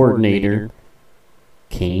stunt coordinator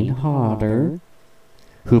Kane Hodder,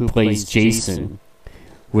 who plays Jason,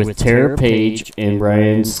 with Tara Page and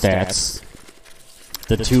Ryan Statz,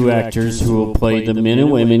 the two actors who will play the men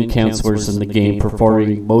and women counselors in the game,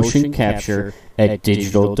 performing motion capture at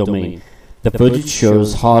Digital Domain. The footage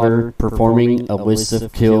shows Hodder performing a list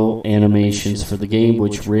of kill animations for the game,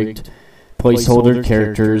 which rigged placeholder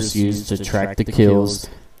characters used to track the kills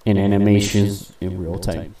and animations in real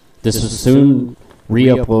time. This was soon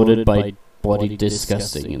re-uploaded by Bloody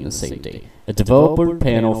Disgusting in the same day. A developer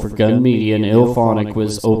panel for Gun Media and IllFonic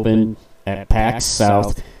was opened at PAX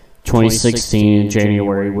South 2016 in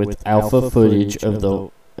January with alpha footage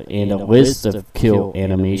of and a list of kill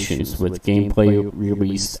animations, with gameplay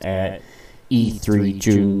released at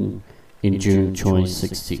E3 in June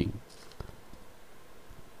 2016.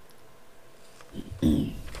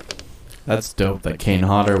 That's dope that Kane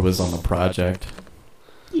Hodder was on the project.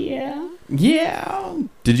 Yeah. Yeah.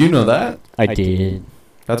 Did you know that? I did.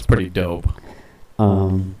 That's pretty dope.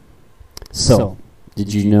 So,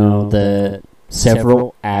 did you know that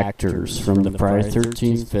several actors from the Friday the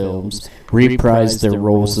 13th films reprised their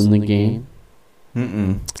roles in the game?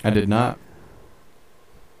 I did not.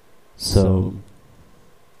 So,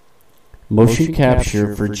 motion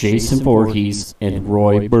capture for Jason Voorhees and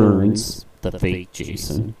Roy Burns, the fake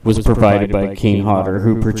Jason, was provided by Kane Hodder,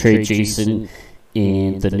 who portrayed Jason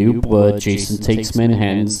in The New Blood, Jason Takes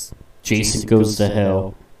Manhattan, Jason Goes to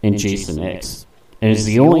Hell, and Jason X. and is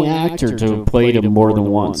the only actor to have played him more than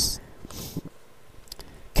once.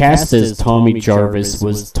 Cast as Tommy Jarvis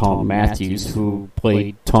was Tom Matthews, who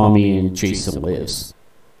played Tommy in Jason Lives,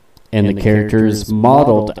 and the character is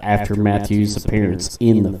modeled after Matthews' appearance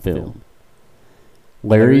in the film.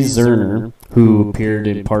 Larry Zerner, who appeared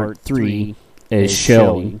in Part 3 as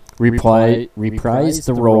Shelley, reprised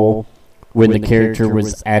the role when the character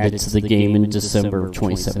was added to the game in December of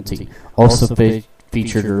 2017. Also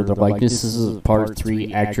featured the likenesses of Part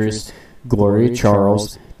 3 actress Gloria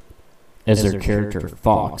Charles as her character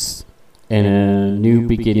Fox, and a new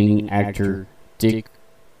beginning actor Dick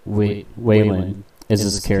Whalen as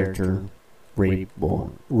his character Roy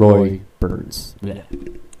Burns.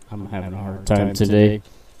 I'm having a hard time today.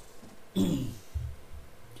 Yeah,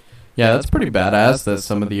 that's pretty badass that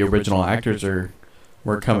some of the original actors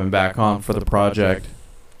were coming back on for the project.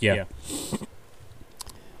 Yeah.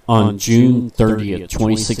 On June 30th,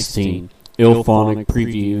 2016, IllFonic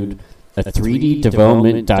previewed a 3D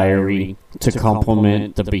development diary to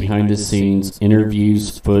complement the behind-the-scenes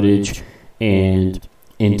interviews, footage, and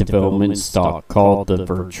in-development stock called the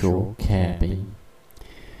Virtual Cabin.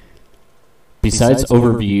 Besides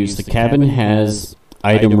overviews, the cabin has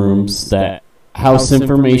item rooms that house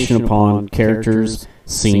information upon characters,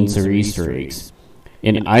 scenes, or Easter eggs.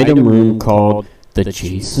 An item room called the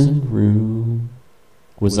Jason Room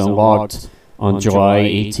was unlocked on July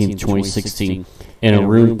 18, 2016, and a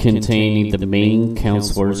room containing the main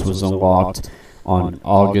counselors was unlocked on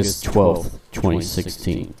August 12,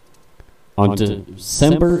 2016. On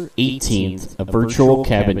December 18th, a Virtual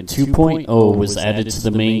Cabin 2.0 was added to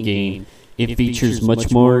the main game. It features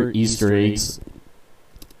much more Easter eggs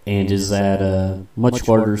and is at a much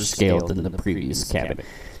larger scale than the previous cabin.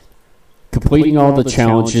 Completing all the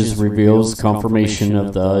challenges reveals confirmation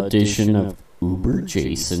of the addition of Uber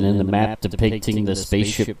Jason and the map depicting the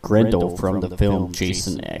spaceship Grendel from the film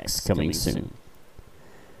Jason X coming soon.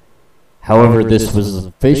 However, this was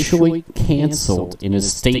officially canceled in a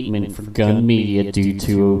statement from Gun Media due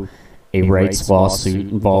to a rights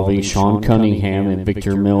lawsuit involving Sean Cunningham and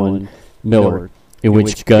Victor Miller, in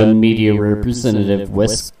which Gun Media representative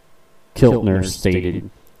Wes Kiltner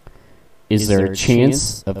stated, "Is there a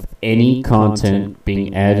chance of any content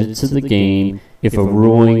being added to the game if a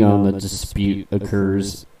ruling on the dispute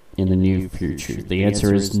occurs in the near future? The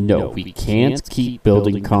answer is no. We can't keep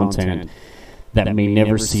building content that may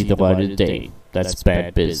never see the light of day. That's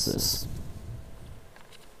bad business."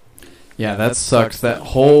 Yeah, that sucks. That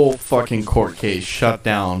whole fucking court case shut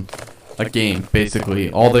down a game,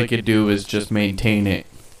 basically. All they could do is just maintain it.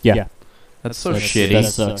 Yeah. That's so shitty. That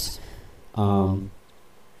sucks.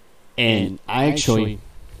 And I actually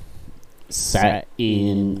sat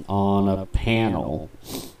in on a panel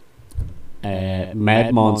at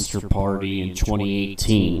Mad Monster Party in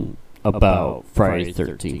 2018 about Friday the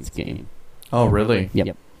 13th game. Oh, really?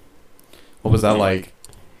 Yep. What was that like?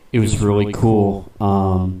 It was really cool.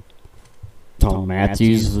 Tom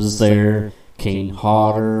Matthews was there, Kane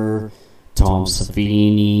Hodder, Tom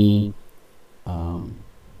Savini,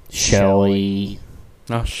 Shelley.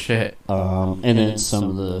 Oh, shit. And then some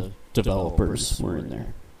of the developers were in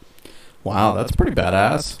there. Wow, that's pretty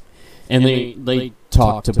badass. And they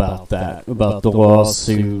talked about that, about the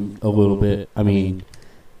lawsuit a little bit. I mean,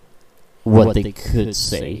 what they could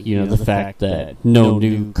say. You know, the fact that no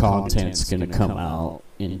new content's going to come out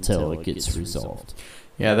until it gets resolved.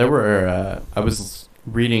 Yeah, there were, I was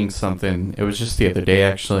reading something, it was just the other day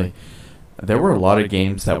actually, there were a lot of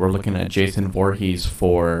games that were looking at Jason Voorhees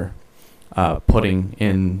for putting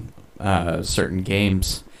in certain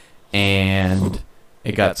games, and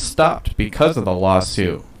it got stopped because of the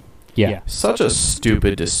lawsuit. Yeah. Such a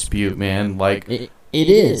stupid dispute, man. Like, it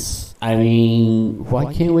is. I mean,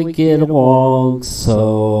 why can't we get along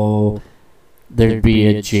so there'd be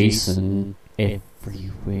a Jason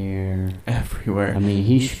everywhere? Everywhere. I mean,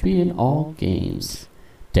 he should be in all games.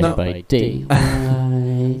 Dead by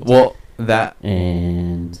Daylight. Well, that...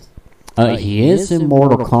 And he is in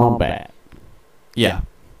Mortal Kombat. Yeah.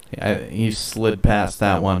 He slid past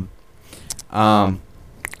that one.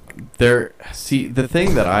 See, the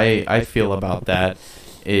thing that I feel about that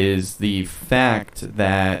is the fact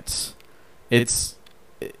that it's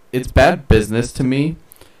bad business to me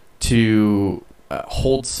to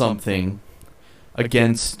hold something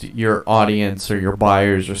against your audience or your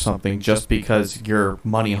buyers or something just because you're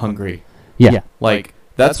money hungry. Yeah. Like,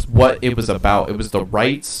 that's what it was about. It was the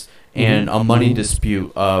rights and a money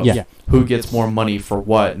dispute of who gets more money for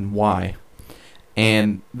what and why.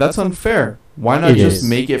 And that's unfair. Why not just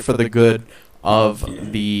make it for the good of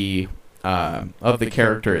the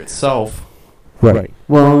character itself? Right.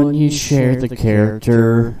 Well, you share the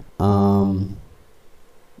character,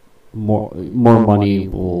 more money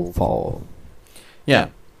will follow. Yeah,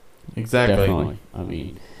 exactly. Definitely. I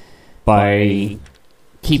mean, by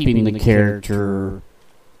keeping the character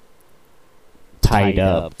tied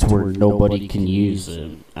up to where nobody can use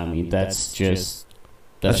him, I mean, that's just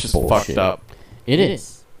bullshit. fucked up. It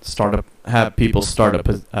is. Have people start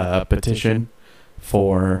a petition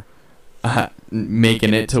for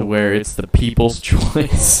making it to where it's the people's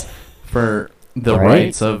choice for the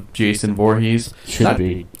rights of Jason Voorhees. Should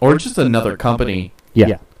be. Or just another company.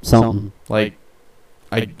 Yeah. Something. Like,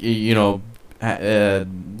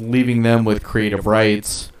 leaving them with creative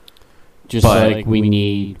rights. Just like we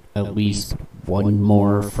need at least one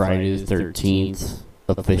more Friday the 13th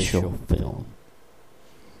official film.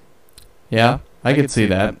 Yeah, I could see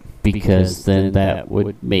that. Because then that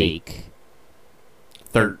would make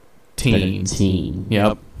 13.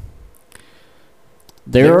 Yep.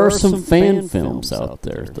 There are some fan films out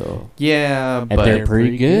there, though. Yeah, but... And they're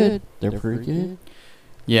pretty good. They're pretty good.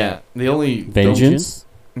 Yeah, the only... Vengeance?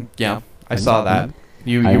 Yeah, I saw that.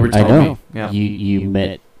 You were telling me. Yeah. You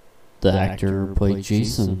met the actor who played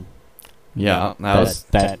Jason. Yeah,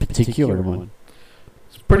 that particular one.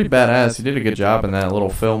 It's pretty badass. He did a good job in that little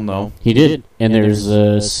film, though. He did. And there's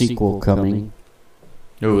a sequel coming.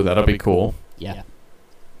 Ooh, that'll be cool. Yeah.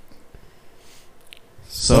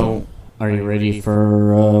 So... Are you ready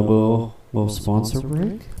for a little sponsor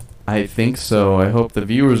break? I think so. I hope the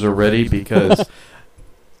viewers are ready because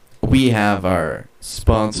we have our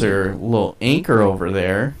sponsor, little Anchor, over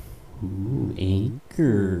there. Ooh,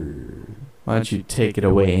 Anchor. Why don't you take it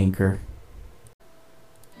away, Anchor?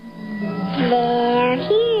 They're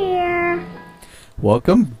here.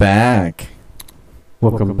 Welcome back.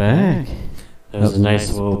 Welcome back. That was a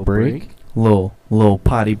nice little break. Little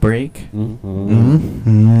potty break.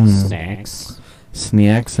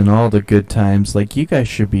 Snacks and all the good times like you guys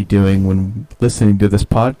should be doing when listening to this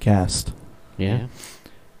podcast. Yeah.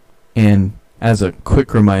 And as a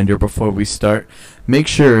quick reminder before we start, make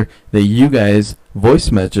sure that you guys voice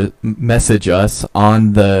message us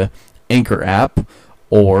on the Anchor app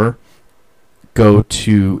or go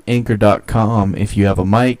to anchor.com if you have a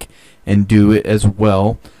mic and do it as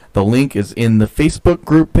well. The link is in the Facebook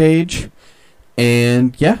group page.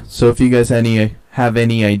 And yeah, so if you guys have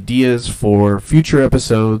any ideas for future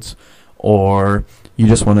episodes, or you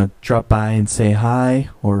just want to drop by and say hi,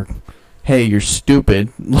 or hey, you're stupid,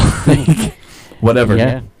 like whatever.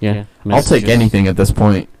 Yeah. I'll take anything at this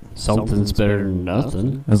point. Something's better than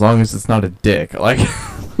nothing. As long as it's not a dick. Like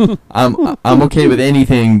I'm okay with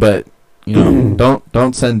anything, but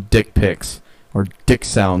don't send dick pics or dick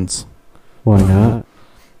sounds. Why not?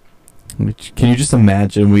 Can you just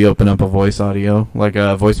imagine we open up a voice audio, like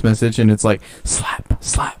a voice message, and it's like, slap,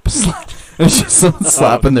 slap, slap. It's just someone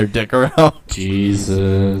slapping their dick around.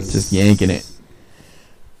 Jesus. Just yanking it.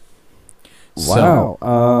 Wow.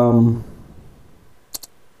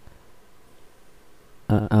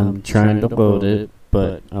 I'm trying to load it,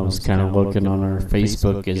 but I was kind of looking on our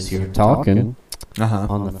Facebook as you're talking.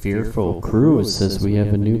 On the Fearful Crew, it says we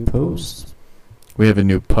have a new post. We have a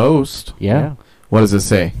new post? Yeah. What does it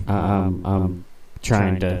say? I'm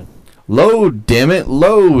trying to... Load, damn it,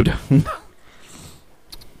 load!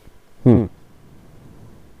 I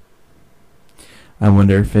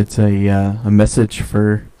wonder if it's a message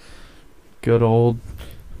for good old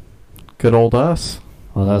us.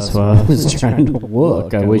 Well, that's what I was trying to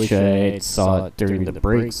look. I wish I had saw it during the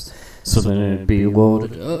breaks, so then it'd be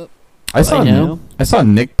loaded up. I saw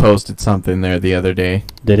Nick posted something there the other day.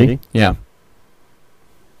 Did he? Yeah.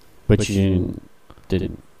 But you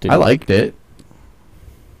didn't. I liked it.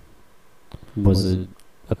 Was it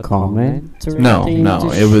a comment? Or No.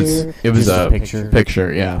 It was just a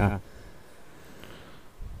picture. Yeah.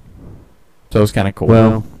 So it was kind of cool.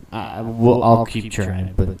 Well, I'll keep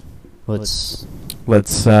trying, but let's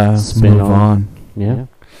move on. Yeah.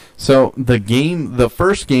 So the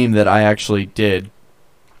first game that I actually did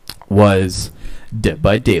was Dead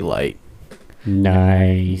by Daylight.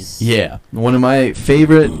 Nice. Yeah, one of my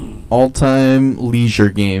favorite all-time leisure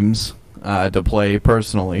games to play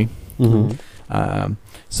personally. Mm-hmm.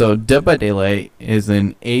 So Dead by Daylight is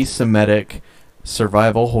an asymmetric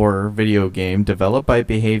survival horror video game developed by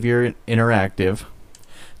Behavior Interactive.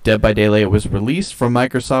 Dead by Daylight was released from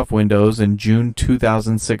Microsoft Windows in June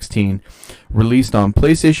 2016, released on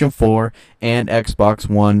PlayStation 4 and Xbox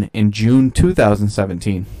One in June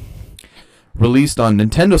 2017. Released on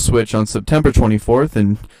Nintendo Switch on September 24th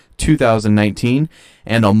in 2019,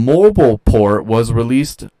 and a mobile port was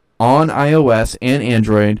released on iOS and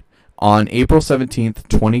Android on April 17th,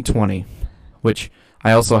 2020, which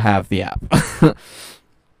I also have the app.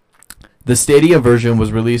 The Stadia version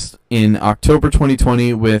was released in October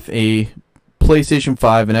 2020 with a PlayStation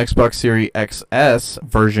 5 and Xbox Series XS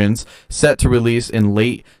versions set to release in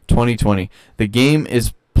late 2020. The game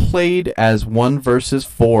is played as 1 versus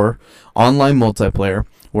 4 online multiplayer,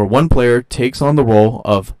 where one player takes on the role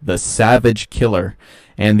of the Savage Killer,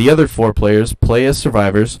 and the other 4 players play as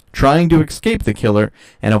survivors, trying to escape the killer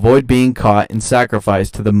and avoid being caught and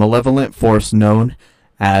sacrificed to the malevolent force known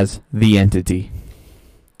as the Entity.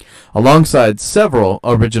 Alongside several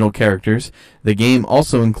original characters, the game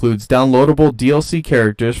also includes downloadable DLC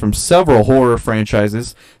characters from several horror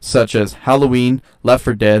franchises such as Halloween, Left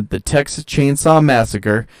 4 Dead, The Texas Chainsaw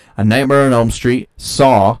Massacre, A Nightmare on Elm Street,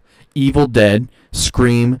 Saw, Evil Dead,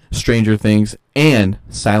 Scream, Stranger Things, and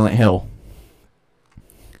Silent Hill.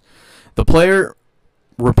 The player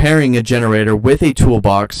repairing a generator with a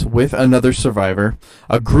toolbox with another survivor,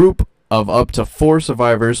 a group of up to 4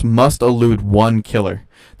 survivors must elude one killer.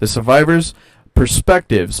 The survivors'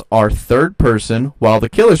 perspectives are third person, while the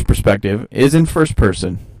killer's perspective is in first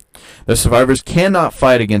person. The survivors cannot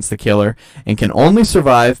fight against the killer and can only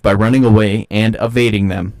survive by running away and evading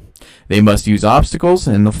them. They must use obstacles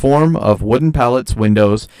in the form of wooden pallets,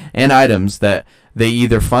 windows, and items that they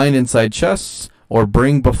either find inside chests or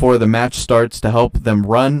bring before the match starts to help them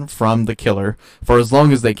run from the killer for as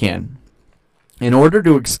long as they can. In order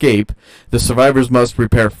to escape, the survivors must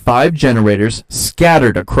repair 5 generators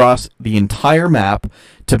scattered across the entire map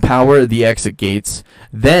to power the exit gates.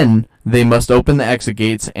 Then they must open the exit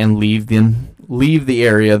gates and leave the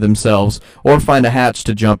area themselves or find a hatch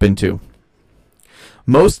to jump into.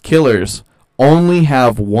 Most killers only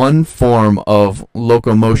have one form of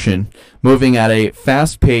locomotion, moving at a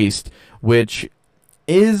fast pace, which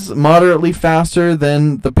is moderately faster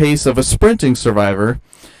than the pace of a sprinting survivor.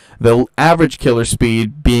 The average killer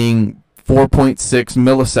speed being 4.6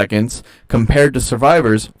 milliseconds compared to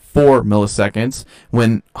survivors 4 milliseconds.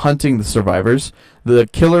 When hunting the survivors, the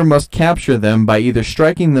killer must capture them by either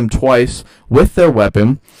striking them twice with their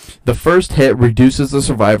weapon. The first hit reduces the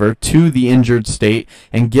survivor to the injured state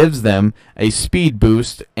and gives them a speed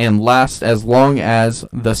boost and lasts as long as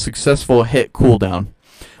the successful hit cooldown,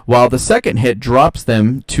 while the second hit drops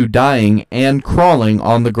them to dying and crawling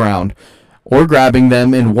on the ground, or grabbing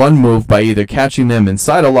them in one move by either catching them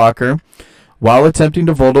inside a locker while attempting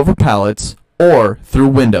to vault over pallets or through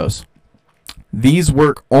windows. These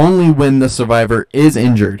work only when the survivor is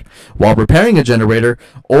injured, while repairing a generator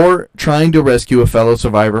or trying to rescue a fellow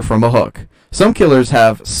survivor from a hook. Some killers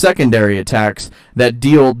have secondary attacks that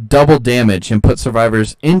deal double damage and put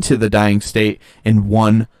survivors into the dying state in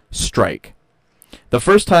one strike. The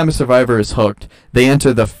first time a survivor is hooked, they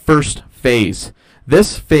enter the first phase.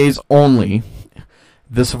 This phase only,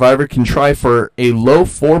 the survivor can try for a low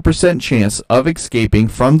 4% chance of escaping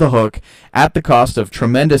from the hook at the cost of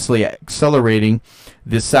tremendously accelerating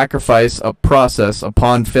the sacrifice process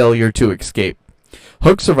upon failure to escape.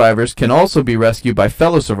 Hook survivors can also be rescued by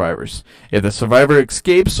fellow survivors. If the survivor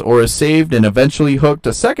escapes or is saved and eventually hooked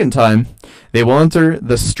a second time, they will enter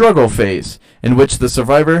the struggle phase, in which the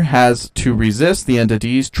survivor has to resist the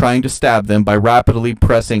entities trying to stab them by rapidly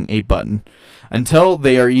pressing a button, until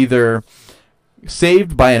they are either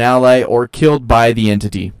saved by an ally or killed by the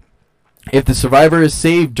entity. If the survivor is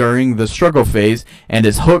saved during the struggle phase and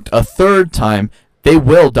is hooked a third time, they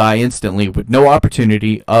will die instantly with no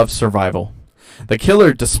opportunity of survival. The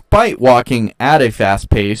killer, despite walking at a fast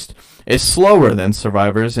pace, is slower than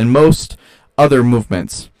survivors in most other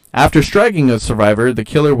movements. After striking a survivor, the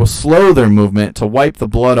killer will slow their movement to wipe the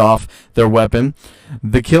blood off their weapon.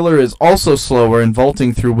 The killer is also slower in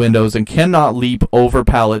vaulting through windows and cannot leap over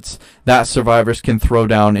pallets that survivors can throw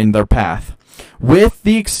down in their path, with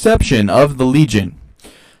the exception of the Legion,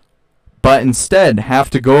 but instead have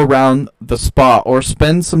to go around the spot or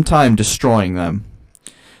spend some time destroying them.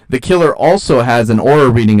 The killer also has an aura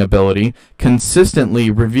reading ability,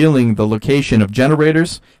 consistently revealing the location of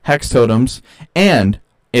generators, hex totems, and,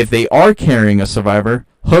 if they are carrying a survivor,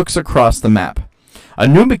 hooks across the map. A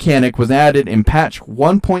new mechanic was added in patch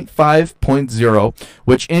 1.5.0,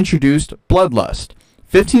 which introduced Bloodlust.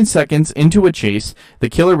 15 seconds into a chase, the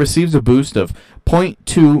killer receives a boost of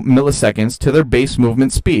 0.2 milliseconds to their base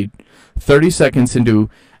movement speed. 30 seconds into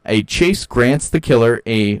a chase grants the killer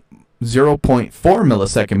a 0.4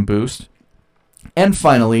 millisecond boost. And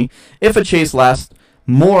finally, if a chase lasts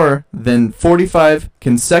more than 45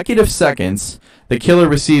 consecutive seconds, the killer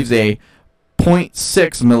receives a 0.6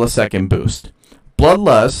 millisecond boost.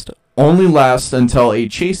 Bloodlust only lasts until a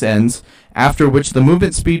chase ends, after which the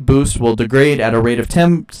movement speed boost will degrade at a rate of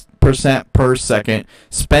 10% per second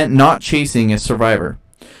spent not chasing a survivor,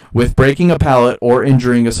 with breaking a pallet or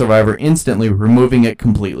injuring a survivor instantly removing it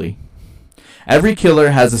completely. Every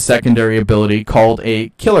killer has a secondary ability called a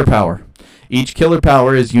killer power. Each killer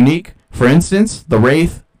power is unique. For instance, the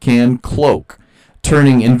Wraith can cloak,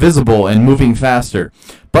 turning invisible and moving faster,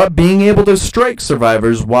 but being able to strike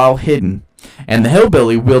survivors while hidden. And the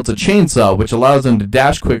Hillbilly wields a chainsaw, which allows him to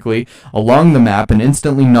dash quickly along the map and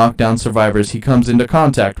instantly knock down survivors he comes into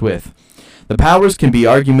contact with. The powers can be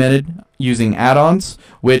augmented using add-ons,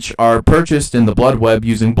 which are purchased in the Blood Web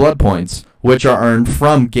using blood points, which are earned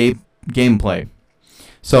from gameplay.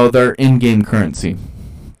 So they're in-game currency.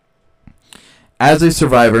 As a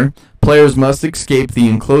survivor, players must escape the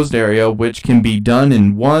enclosed area, which can be done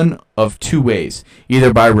in one of two ways,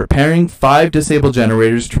 either by repairing 5 disabled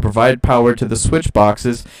generators to provide power to the switch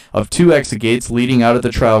boxes of 2 exit leading out of the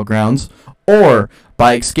trial grounds, or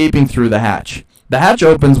by escaping through the hatch. The hatch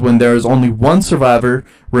opens when there is only one survivor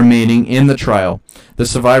remaining in the trial. The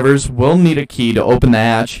survivors will need a key to open the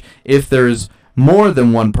hatch if there is more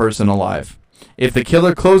than one person alive. If the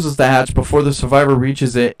killer closes the hatch before the survivor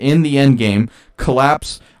reaches it in the endgame,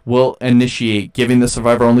 collapse will initiate, giving the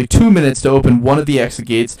survivor only 2 minutes to open one of the exit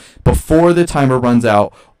gates before the timer runs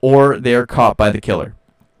out, or they are caught by the killer.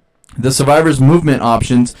 The survivor's movement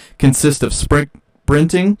options consist of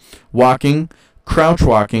sprinting, walking, crouch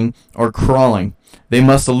walking, or crawling. They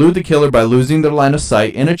must elude the killer by losing their line of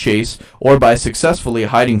sight in a chase or by successfully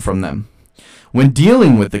hiding from them. When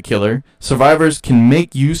dealing with the killer, survivors can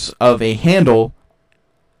make use of a handful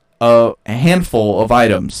of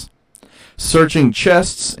items, searching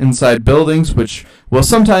chests inside buildings, which will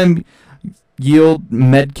sometimes yield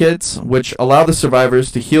medkits, which allow the survivors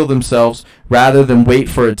to heal themselves rather than wait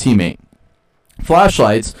for a teammate.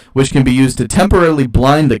 Flashlights, which can be used to temporarily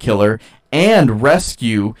blind the killer and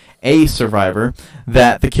rescue a survivor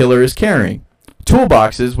that the killer is carrying.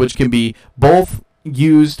 Toolboxes, which can be both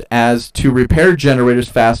used as to repair generators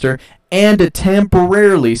faster and to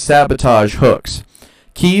temporarily sabotage hooks.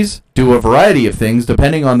 Keys do a variety of things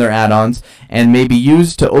depending on their add-ons and may be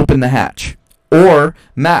used to open the hatch. Or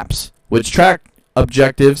maps, which track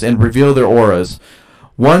objectives and reveal their auras.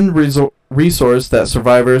 One resource that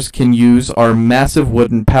survivors can use are massive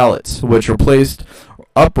wooden pallets, which are placed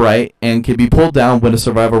upright and can be pulled down when a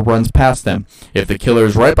survivor runs past them. If the killer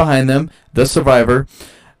is right behind them,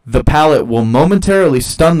 the pallet will momentarily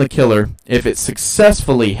stun the killer if it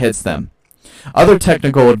successfully hits them. Other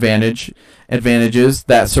technical advantages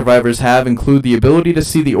that survivors have include the ability to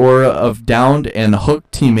see the aura of downed and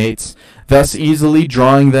hooked teammates, thus easily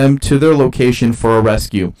drawing them to their location for a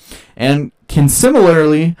rescue, and can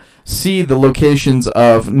similarly see the locations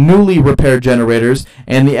of newly repaired generators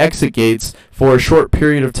and the exit gates for a short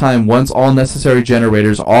period of time once all necessary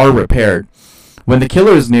generators are repaired. When the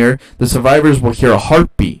killer is near, the survivors will hear a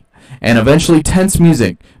heartbeat and eventually tense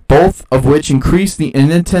music, both of which increase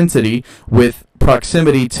in intensity with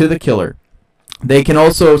proximity to the killer. They can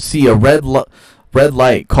also see a red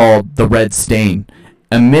light called the red stain,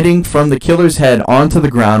 emitting from the killer's head onto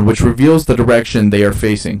the ground, which reveals the direction they are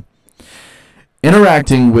facing.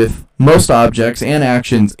 Interacting with most objects and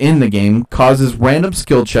actions in the game causes random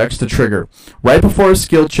skill checks to trigger. Right before a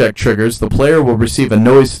skill check triggers, the player will receive a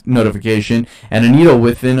noise notification, and a needle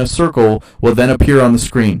within a circle will then appear on the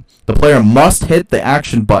screen. The player must hit the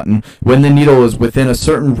action button when the needle is within a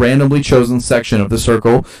certain randomly chosen section of the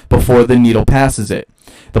circle before the needle passes it.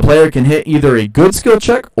 The player can hit either a good skill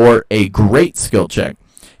check or a great skill check.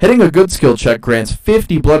 Hitting a good skill check grants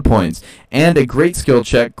 50 blood points, and a great skill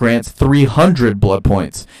check grants 300 blood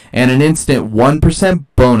points, and an instant 1%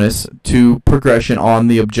 bonus to progression on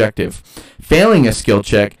the objective. Failing a skill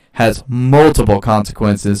check has multiple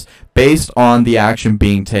consequences based on the action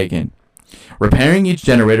being taken. Repairing each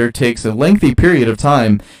generator takes a lengthy period of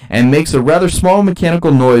time and makes a rather small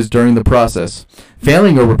mechanical noise during the process.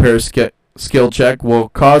 Failing a repair skill check will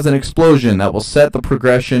cause an explosion that will set the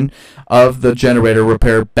progression of the generator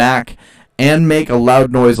repair back and make a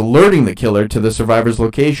loud noise alerting the killer to the survivor's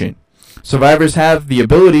location. Survivors have the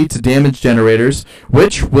ability to damage generators,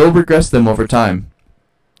 which will regress them over time.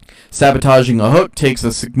 Sabotaging a hook takes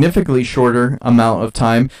a significantly shorter amount of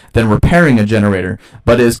time than repairing a generator,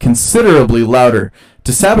 but is considerably louder.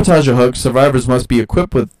 To sabotage a hook, survivors must be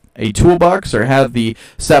equipped with a toolbox or have the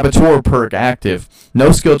Saboteur perk active.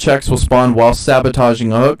 No skill checks will spawn while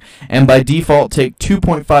sabotaging a hook, and by default take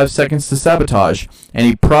 2.5 seconds to sabotage.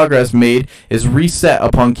 Any progress made is reset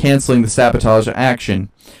upon canceling the sabotage action.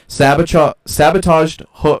 Sabotaged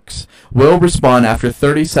hooks will respawn after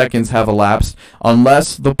 30 seconds have elapsed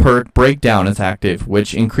unless the perk breakdown is active,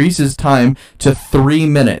 which increases time to 3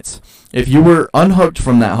 minutes. If you were unhooked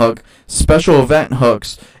from that hook, special event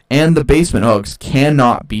hooks and the basement hooks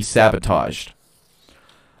cannot be sabotaged.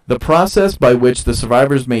 The process by which the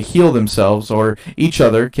survivors may heal themselves or each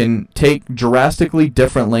other can take drastically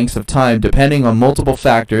different lengths of time depending on multiple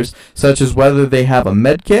factors, such as whether they have a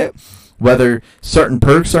med kit, whether certain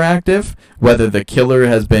perks are active, whether the killer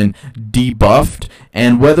has been debuffed,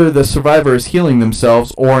 and whether the survivor is healing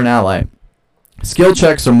themselves or an ally. Skill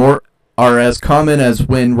checks are as common as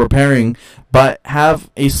when repairing, but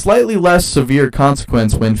have a slightly less severe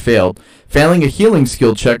consequence when failed. Failing a healing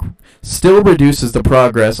skill check still reduces the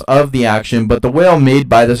progress of the action, but the wail made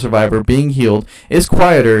by the survivor being healed is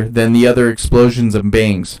quieter than the other explosions and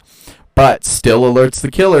bangs, but still alerts the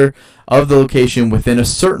killer of the location within a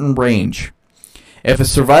certain range. If a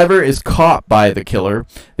survivor is caught by the killer,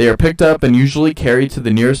 they are picked up and usually carried to the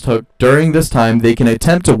nearest hook. During this time, they can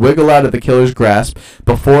attempt to wiggle out of the killer's grasp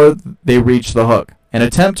before they reach the hook, and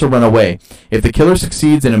attempt to run away. If the killer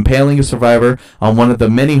succeeds in impaling a survivor on one of the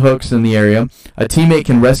many hooks in the area, a teammate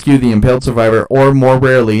can rescue the impaled survivor, or more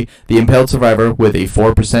rarely, the impaled survivor, with a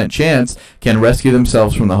 4% chance, can rescue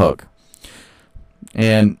themselves from the hook.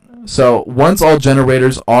 And so, once all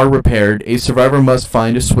generators are repaired, a survivor must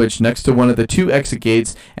find a switch next to one of the 2 exit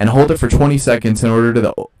gates and hold it for 20 seconds in order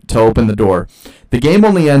to open the door. The game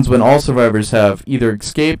only ends when all survivors have either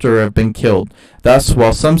escaped or have been killed. Thus,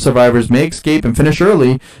 while some survivors may escape and finish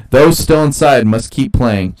early, those still inside must keep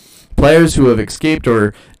playing. Players who have escaped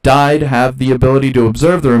or died have the ability to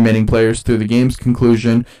observe the remaining players through the game's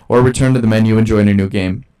conclusion or return to the menu and join a new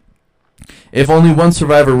game. If only one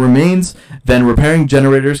survivor remains, then repairing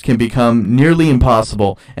generators can become nearly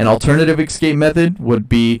impossible. An alternative escape method would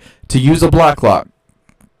be to use a block lock,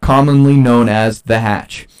 commonly known as the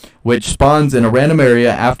hatch, which spawns in a random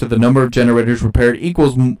area after the number of generators repaired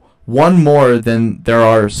equals 1 more than there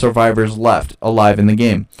are survivors left alive in the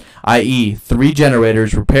game, i.e. 3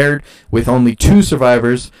 generators repaired with only 2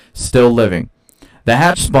 survivors still living. The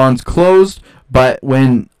hatch spawns closed, but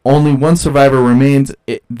when only 1 survivor remains,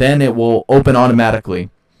 then it will open automatically.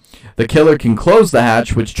 The killer can close the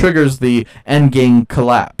hatch, which triggers the endgame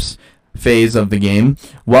collapse phase of the game.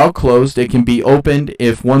 While closed, it can be opened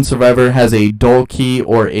if 1 survivor has a dull key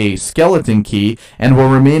or a skeleton key, and will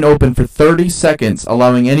remain open for 30 seconds,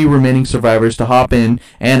 allowing any remaining survivors to hop in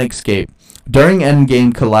and escape. During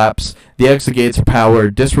endgame collapse, the exit gates are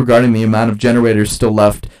powered, disregarding the amount of generators still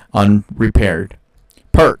left unrepaired.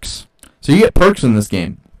 Perks. So you get perks in this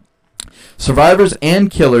game. Survivors and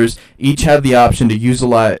killers each have the option to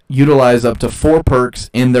utilize up to 4 perks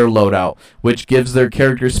in their loadout, which gives their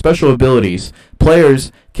characters special abilities.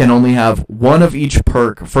 Players can only have 1 of each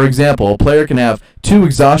perk. For example, a player can have 2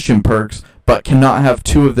 exhaustion perks, but cannot have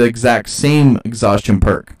 2 of the exact same exhaustion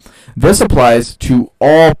perk. This applies to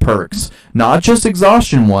all perks, not just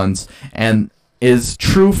exhaustion ones, and is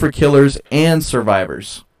true for killers and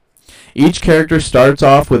survivors. Each character starts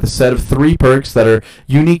off with a set of 3 perks that are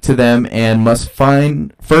unique to them and must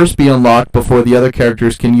first be unlocked before the other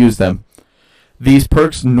characters can use them. These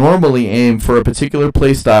perks normally aim for a particular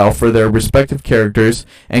playstyle for their respective characters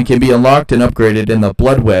and can be unlocked and upgraded in the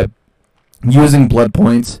Blood Web using blood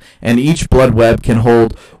points, and each Blood Web can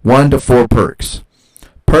hold 1 to 4 perks.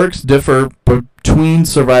 Perks differ between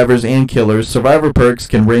survivors and killers. Survivor perks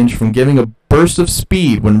can range from giving a burst of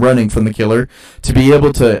speed when running from the killer, to be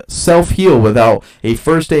able to self-heal without a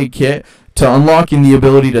first aid kit, to unlocking the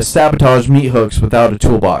ability to sabotage meat hooks without a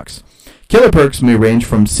toolbox. Killer perks may range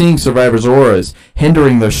from seeing survivors' auras,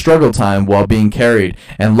 hindering their struggle time while being carried,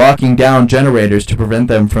 and locking down generators to prevent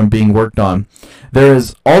them from being worked on. There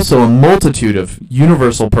is also a multitude of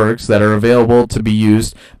universal perks that are available to be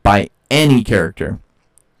used by any character.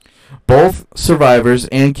 Both survivors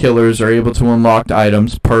and killers are able to unlock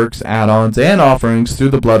items, perks, add-ons, and offerings through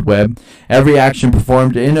the Blood Web. Every action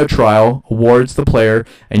performed in a trial awards the player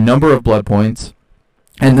a number of blood points,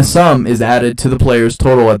 and the sum is added to the player's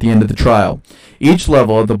total at the end of the trial. Each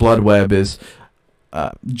level of the Blood Web is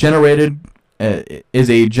a generated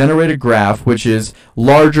graph, which is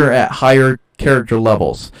larger at higher character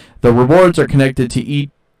levels. The rewards are connected to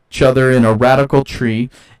each other in a radical tree,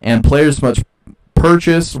 and players must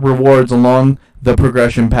purchase rewards along the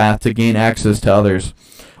progression path to gain access to others.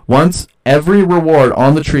 Once every reward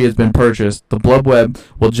on the tree has been purchased, the Blood Web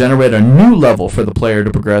will generate a new level for the player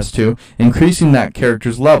to progress to, increasing that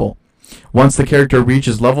character's level. Once the character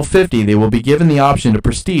reaches level 50, they will be given the option to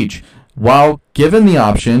prestige. While given the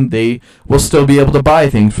option, they will still be able to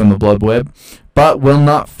buy things from the Blood Web, but will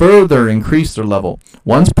not further increase their level.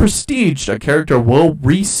 Once prestiged, a character will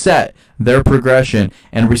reset their progression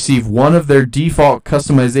and receive one of their default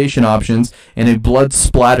customization options in a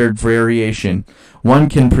blood-splattered variation. One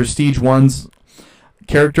can prestige one's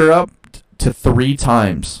character up to 3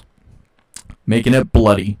 times, making it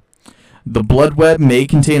bloody. The Blood Web may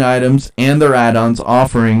contain items and their add-ons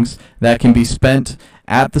offerings that can be spent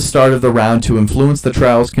at the start of the round to influence the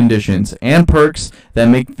trial's conditions, and perks that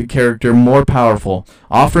make the character more powerful.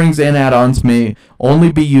 Offerings and add-ons may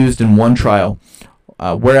only be used in one trial,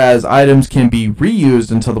 whereas items can be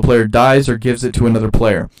reused until the player dies or gives it to another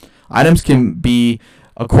player. Items can be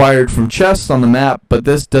acquired from chests on the map, but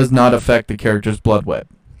this does not affect the character's Blood Web.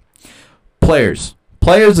 Players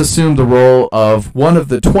assume the role of one of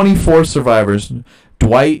the 24 survivors: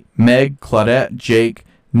 Dwight, Meg, Claudette, Jake,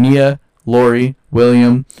 Nia, Lori,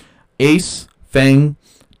 William, Ace, Fang,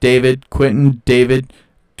 David, Quentin, David,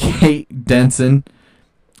 Kate, Denson,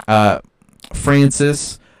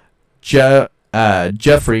 Francis,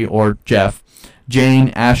 Jeffrey or Jeff, Jane,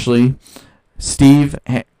 Ashley, Steve,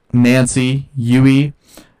 Nancy, Yui,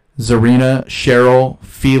 Zarina, Cheryl,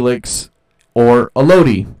 Felix, or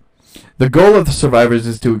Elodie. The goal of the survivors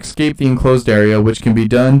is to escape the enclosed area, which can be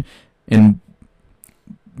done in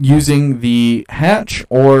using the hatch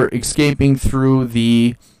or escaping through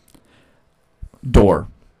the door.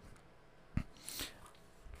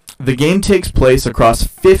 The game takes place across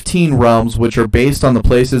 15 realms, which are based on the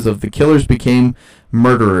places of the killers became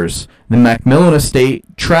murderers: the Macmillan Estate,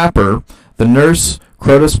 Trapper; the Nurse,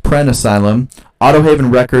 Crotus Pren Asylum;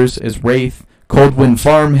 Autohaven Wreckers is Wraith; Coldwind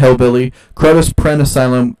Farm, Hillbilly; Crotus Pren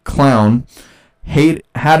Asylum, Clown;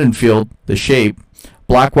 Haddonfield, The Shape;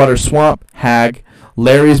 Blackwater Swamp, Hag;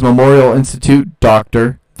 Larry's Memorial Institute,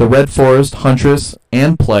 Doctor; the Red Forest, Huntress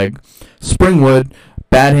and Plague; Springwood,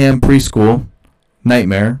 Badham Preschool,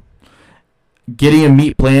 Nightmare; Gideon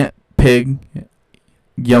Meat Plant, Pig;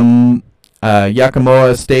 Yakimoa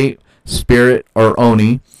Estate, Spirit or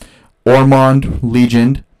Oni; Ormond,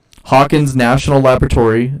 Legion; Hawkins National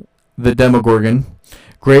Laboratory, The Demogorgon;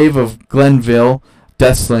 Grave of Glenville,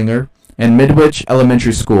 Deathslinger; and Midwich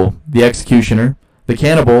Elementary School, The Executioner. The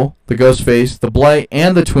Cannibal, the Ghostface, the Blight,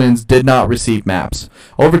 and the Twins did not receive maps.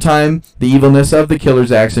 Over time, the evilness of the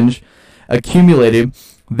killer's actions accumulated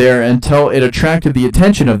there until it attracted the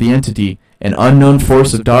attention of the entity, an unknown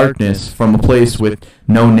force of darkness from a place with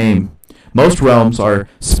no name. Most realms are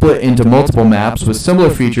split into multiple maps with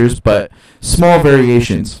similar features but small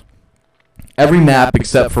variations. Every map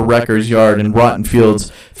except for Wrecker's Yard and Rotten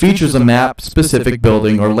Fields features a map-specific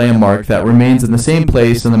building or landmark that remains in the same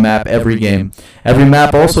place in the map every game. Every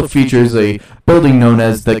map also features a building known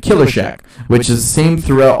as the Killer Shack, which is the same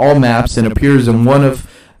throughout all maps and appears in one of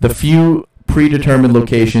the few predetermined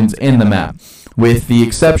locations in the map. With the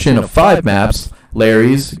exception of 5 maps,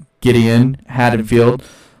 Larry's, Gideon, Haddonfield,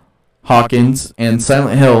 Hawkins, and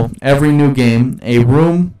Silent Hill, every new game, a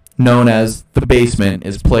room known as the basement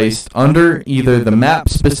is placed under either the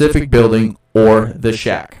map-specific building or the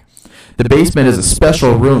shack. The basement is a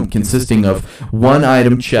special room consisting of 1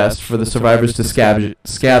 item chest for the survivors to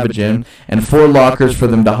scavenge in and 4 lockers for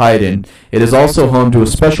them to hide in. It is also home to a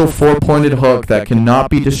special 4-pointed hook that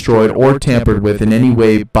cannot be destroyed or tampered with in any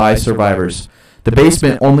way by survivors. The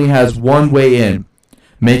basement only has one way in,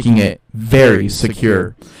 making it very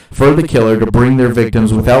secure for the killer to bring their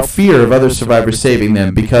victims without fear of other survivors saving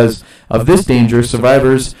them. Because of this danger,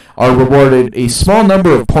 survivors are rewarded a small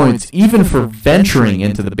number of points even for venturing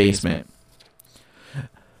into the basement.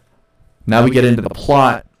 Now we get into the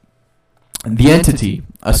plot. The entity,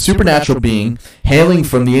 a supernatural being hailing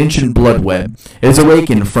from the ancient Blood Web, is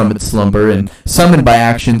awakened from its slumber and summoned by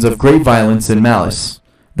actions of great violence and malice.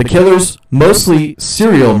 The killers, mostly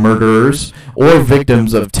serial murderers or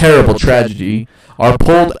victims of terrible tragedy, are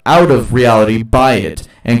pulled out of reality by it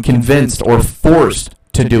and convinced or forced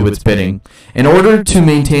to do its bidding. In order to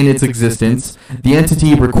maintain its existence, the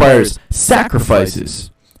entity requires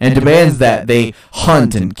sacrifices and demands that they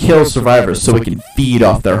hunt and kill survivors so it can feed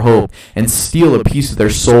off their hope and steal a piece of their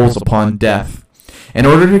souls upon death. In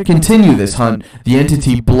order to continue this hunt, the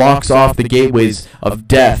entity blocks off the gateways of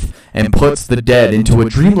death and puts the dead into a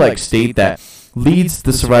dreamlike state that leads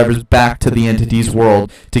the survivors back to the entity's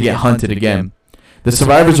world to get hunted again. The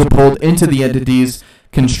survivors are pulled into the entity's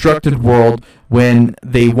constructed world when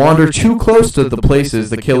they wander too close to the places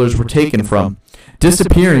the killers were taken from,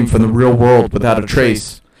 disappearing from the real world without a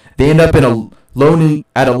trace. They end up at a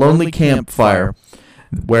lonely campfire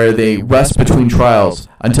where they rest between trials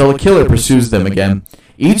until a killer pursues them again.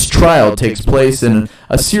 Each trial takes place in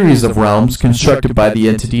a series of realms constructed by the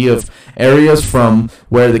entity of areas from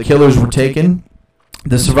where the killers were taken.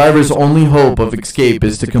 The survivor's only hope of escape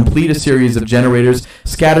is to complete a series of generators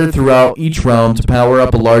scattered throughout each realm to power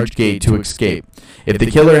up a large gate to escape. If the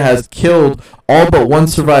killer has killed all but one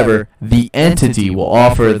survivor, the entity will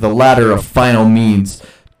offer the ladder of final means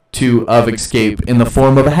of escape in the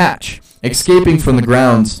form of a hatch. Escaping from the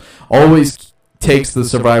grounds always takes the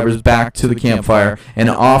survivors back to the campfire, and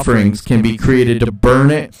offerings can be created to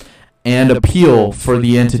burn it and appeal for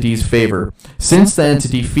the entity's favor. Since the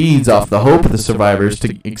entity feeds off the hope of the survivors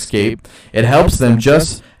to escape, it helps them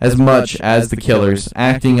just as much as the killers,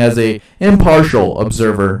 acting as a impartial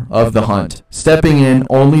observer of the hunt, stepping in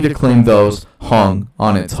only to claim those hung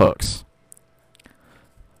on its hooks.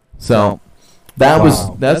 So that's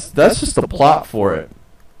just the plot for it.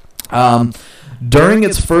 During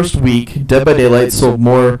its first week, Dead by Daylight sold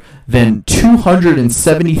more than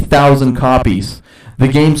 270,000 copies. The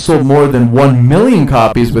game sold more than 1 million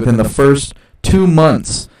copies within the first 2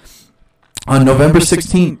 months. On November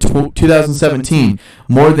 16, 2017,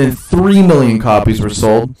 more than 3 million copies were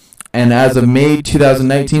sold. And as of May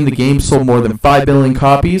 2019, the game sold more than 5 million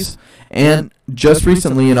copies. And just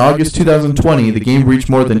recently, in August 2020, the game reached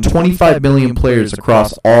more than 25 million players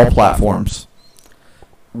across all platforms.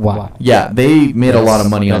 Wow. Yeah, they made a lot of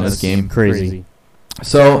money on this game. Crazy.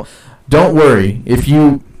 So, don't worry. If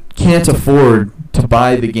you can't afford to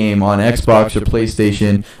buy the game on Xbox or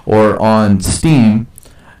PlayStation or on Steam,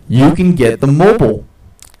 you can get the mobile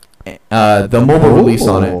release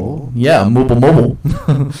on it. Yeah, mobile.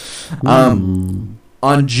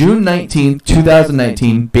 On June 19th,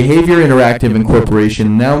 2019, Behavior Interactive Incorporation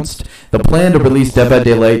announced the plan to release Dead by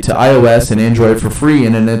Daylight to iOS and Android for free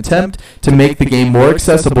in an attempt to make the game more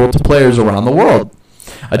accessible to players around the world.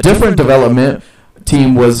 A different development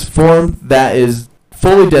team was formed that is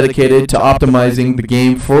fully dedicated to optimizing the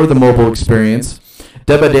game for the mobile experience.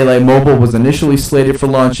 Dead by Daylight Mobile was initially slated for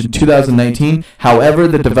launch in 2019. However,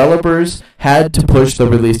 the developers had to push the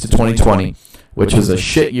release to 2020, which was a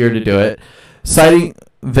shit year to do it, citing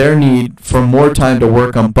their need for more time to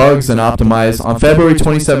work on bugs and optimize. On February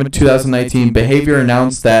 27, 2019, Behavior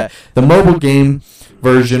announced that the mobile game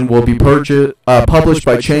version will be published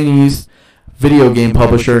by Chinese video game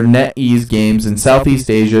publisher NetEase Games in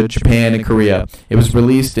Southeast Asia, Japan, and Korea. It was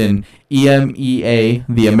released in EMEA,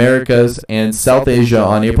 the Americas, and South Asia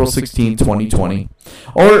on April 16, 2020.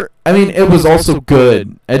 It was also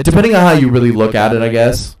good, depending on how you really look at it, I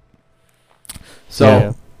guess.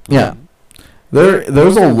 So, yeah.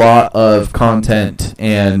 There's a lot of content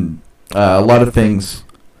and a lot of things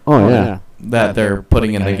that they're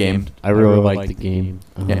putting in the game. I really like the game.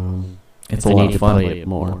 It's a lot of fun. Play it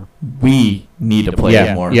more. We need to play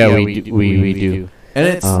it more. Yeah, we do. And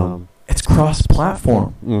it's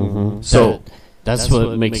cross-platform. Mm-hmm. So that's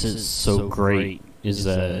what makes it so great, is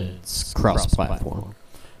that it's cross-platform.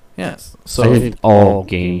 Yes. I So think all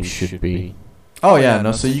games should be. oh yeah,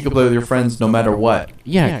 no. So you can play with your friends no matter what.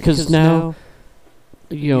 Yeah, because now,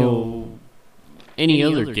 any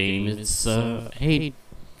other game, it's, hey,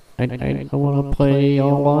 I want to play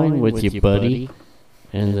online with you, buddy.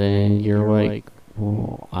 And then you're like,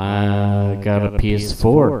 well, I got a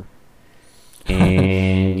PS4.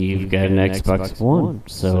 And you've got an Xbox One.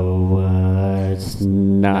 So, it's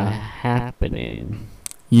not happening.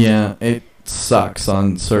 Yeah, it sucks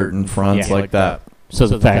on certain fronts like that. So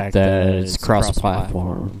the fact that it's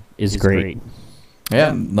cross-platform is great.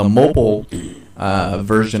 Yeah, the mobile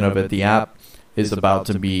version of it, the app, is about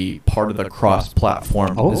to be part of the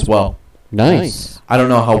cross-platform as well. Nice. I don't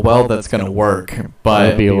know how well that's going to work, but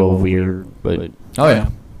It'll be a little weird, but... Oh, yeah.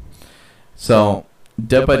 So,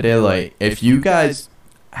 Dead by Daylight, if you guys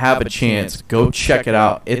have a chance, go check it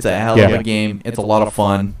out. It's a hell of a game. It's a lot of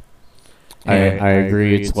fun. I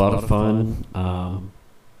agree, it's a lot of fun.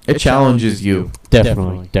 It challenges you.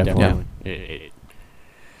 Definitely. Yeah.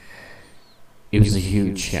 It was a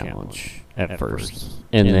huge challenge at first.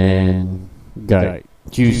 And then got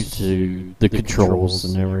used to the controls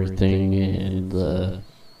and everything, and the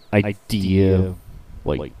idea of,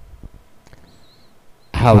 like,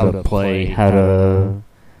 how to play, how to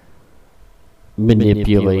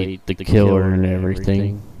manipulate the killer and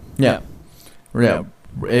everything. Yeah.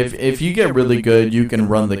 If you get really good, you can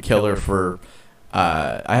run the killer for...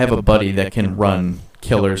 I have a buddy that can run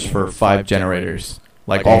killers for 5 generators.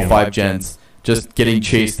 Like, all 5 gens. Just getting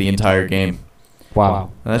chased the entire game.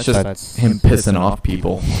 Wow. And that's just him pissing off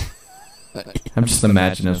people. I'm just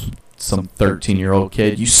imagining some 13-year-old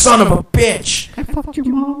kid. You son of a bitch! I fucked your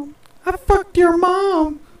mom. I fucked your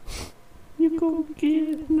mom! You go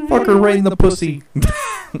get it. Fuck her right in the pussy.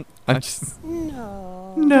 I just...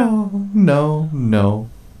 No.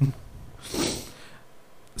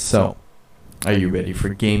 So, are you ready for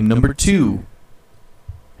game number 2?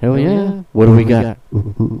 Hell yeah. What do we got?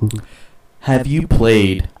 Have you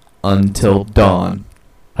played Until Dawn?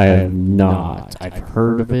 I have not. I've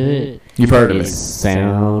heard of it. You've heard of It it.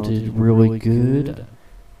 sounded really good,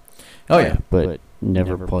 Oh, yeah. but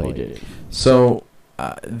never played it. So,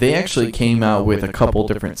 they actually came out with a couple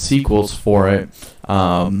different sequels for it,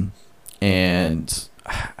 and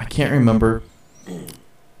I can't remember.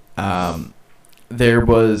 There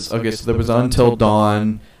was Until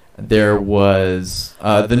Dawn. There was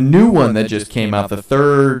the new one that just came out, the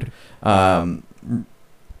third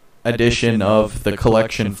edition of the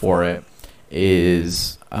collection for it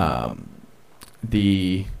is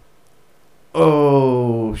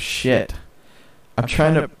oh shit, I'm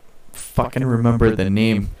trying to fucking remember the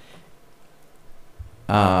name.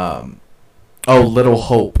 Little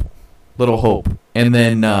Hope, and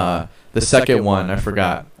then the second one I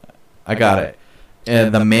forgot. I got it.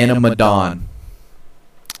 And the Man of Medan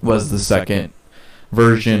was the second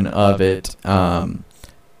version of it. And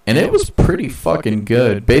it was pretty fucking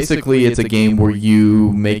good. Basically, it's a game where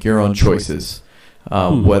you make your own choices.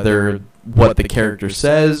 Whether what the character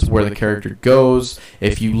says, where the character goes,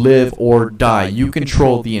 if you live or die, you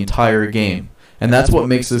control the entire game. And that's what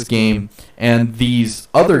makes this game and these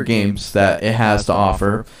other games that it has to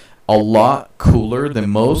offer a lot cooler than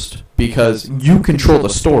most, because you control the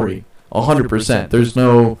story 100%. There's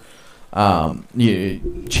no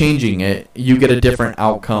changing it. You get a different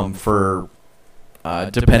outcome for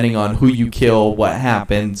depending on who you kill, what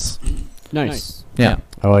happens. Nice. Yeah.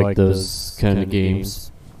 I like those kind of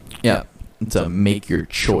games. Yeah. It's a make your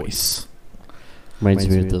choice. Reminds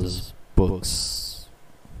me of those books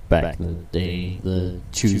back in the day, the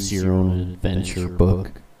Choose Your Own Adventure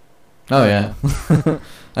book. Oh, yeah.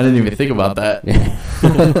 I didn't even think about that.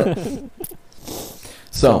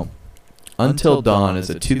 So, Until Dawn is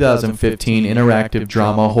a 2015 interactive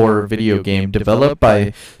drama horror video game developed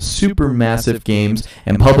by Supermassive Games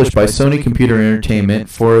and published by Sony Computer Entertainment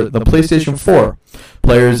for the PlayStation 4.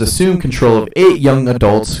 Players assume control of 8 young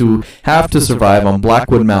adults who have to survive on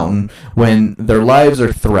Blackwood Mountain when their lives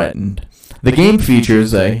are threatened. The game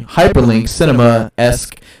features a hyperlink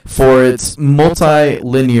cinema-esque for its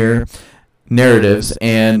multi-linear narratives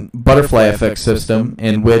and butterfly effect system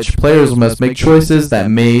in which players must make choices that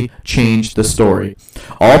may change the story.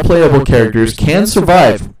 All playable characters can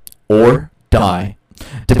survive or die,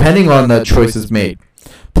 depending on the choices made.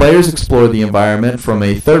 Players explore the environment from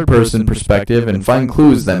a third-person perspective and find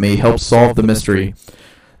clues that may help solve the mystery.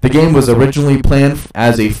 The game was originally planned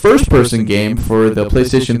as a first-person game for the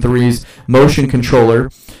PlayStation 3's motion controller,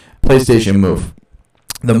 PlayStation Move.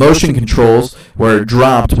 The motion controls were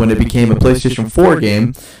dropped when it became a PlayStation 4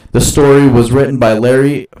 game. The story was written by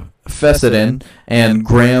Larry Fessenden and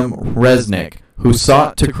Graham Resnick, who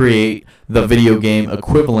sought to create the video game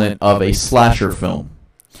equivalent of a slasher film.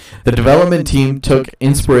 The development team took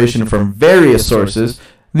inspiration from various sources.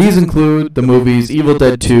 These include the movies Evil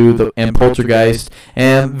Dead 2 and Poltergeist,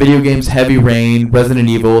 and video games Heavy Rain, Resident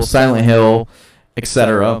Evil, Silent Hill,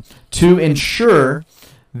 etc., to ensure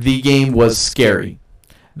the game was scary.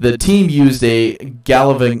 The team used a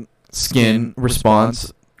Gallivan-skin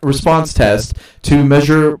response test to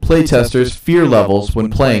measure playtesters' fear levels when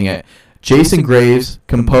playing it. Jason Graves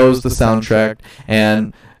composed the soundtrack,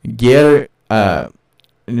 and Guerra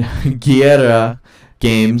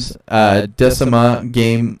Games' Decima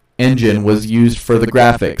game engine was used for the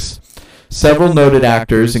graphics. Several noted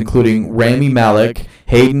actors, including Rami Malek,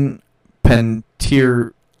 Hayden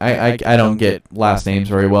Panettiere, I don't get last names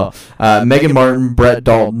very well, Megan Martin, Brett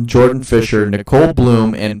Dalton, Jordan Fisher, Nicole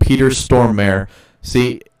Bloom, and Peter Stormare.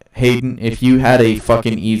 See, Hayden, if you had a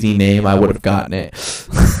fucking easy name, I would have gotten it.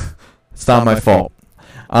 It's not my fault.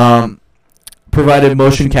 Provided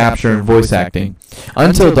motion capture and voice acting.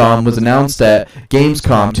 Until Dawn was announced at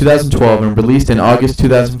Gamescom 2012 and released in August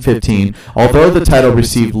 2015. Although the title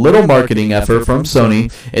received little marketing effort from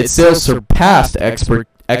Sony, its sales surpassed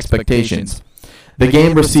expectations. The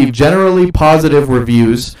game received generally positive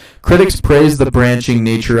reviews. Critics praised the branching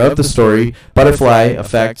nature of the story, butterfly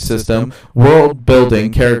effect system,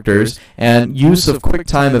 world-building characters, and use of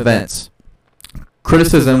quick-time events.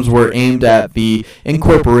 Criticisms were aimed at the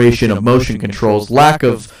incorporation of motion controls, lack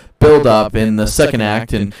of build-up in the second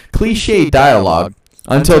act, and cliché dialogue.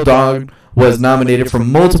 Until Dawn was nominated for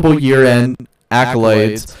multiple year-end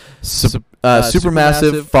accolades.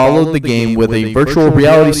 Supermassive followed the game with a virtual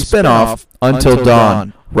reality spin-off, Until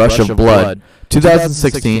Dawn, Rush of Blood,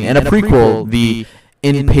 2016, and a prequel, The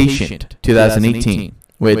Inpatient, 2018,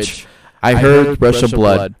 which I heard Rush of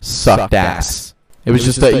Blood sucked ass. It was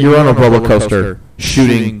just that you're on a roller coaster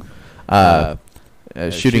shooting the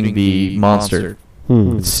monster.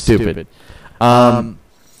 It's stupid. That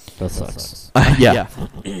sucks. Yeah.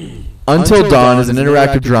 Until Dawn is an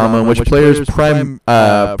interactive drama in which players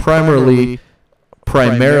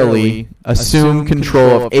primarily assume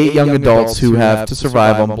control of 8 young adults who have to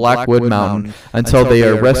survive on Blackwood Mountain until they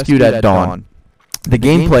are rescued at dawn. The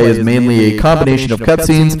gameplay is mainly a combination of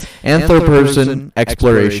cutscenes and third-person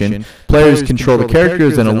exploration. Players control the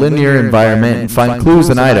characters in a linear environment and find clues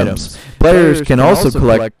and items. Players can also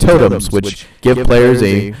collect totems, which give players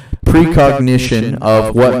a precognition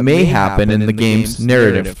of what may happen in the game's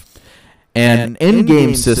narrative. An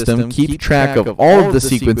in-game system keeps track of all of the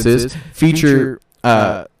sequences, feature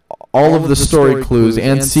all of the story clues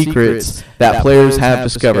and secrets that players have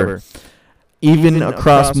discovered. Even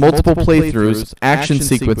across multiple playthroughs, action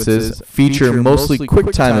sequences feature mostly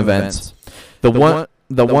QuickTime events. The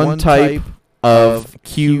one type of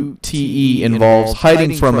QTE involves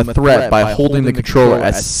hiding from a threat by holding the controller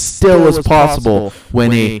as still as possible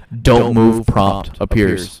when a "don't move" prompt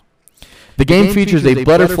appears. The game features a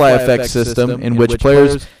butterfly effect system in which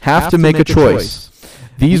players have to make a choice.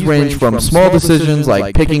 These range from small decisions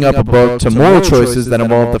like picking up a book to moral choices that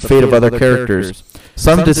involve the fate of other characters.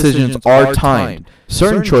 Some decisions are timed.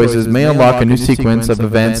 Certain choices may unlock a new sequence of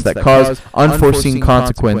events that cause unforeseen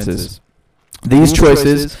consequences. These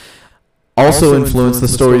choices also influence the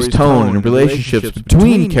story's tone and relationships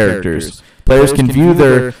between characters. Players can view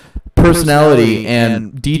their personality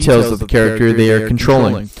and details of the character they are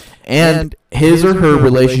controlling, and his or her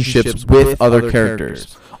relationships with other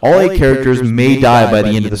characters. All 8 characters may die by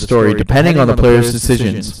the end of the story, depending on the player's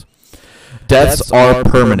decisions. Deaths are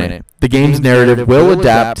permanent. The game's narrative will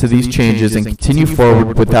adapt to these changes and continue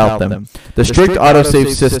forward without them. The strict autosave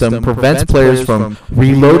system prevents players from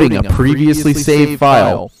reloading a previously saved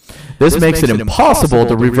file. This makes it impossible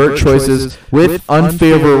to revert choices with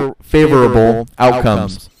unfavorable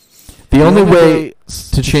outcomes. The only way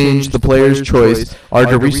to change the player's choice are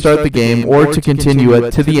to restart the game or to continue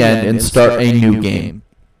it to the end and start a new game.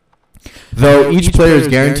 Though each player is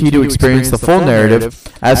guaranteed to experience the full narrative,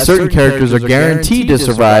 as certain characters are guaranteed to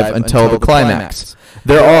survive until the climax.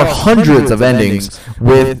 There are hundreds of endings,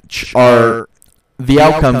 which are the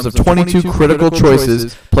outcomes of 22 critical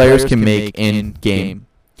choices players can make in-game.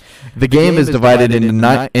 The game is divided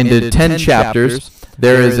into 10 chapters.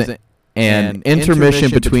 There is an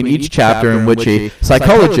intermission between each chapter in which a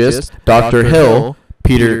psychologist, Dr. Hill,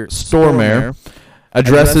 Peter Stormare,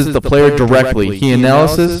 addresses the player directly. He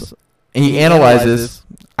analyzes,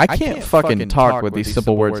 I can't fucking talk with these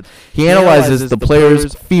simple words. He analyzes the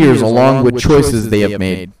player's fears along with choices they have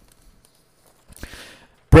made.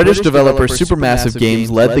 British developer Supermassive Games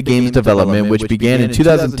led the game's development, which began in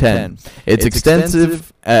 2010. Its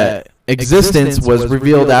extensive existence was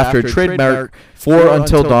revealed after a trademark for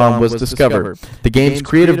Until Dawn was discovered. The game's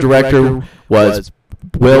creative director was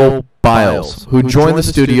Will Biles, who joined the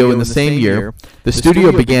studio in the same year. The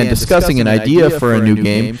studio began discussing an idea for a new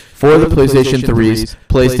game for the PlayStation 3's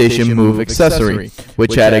PlayStation Move accessory,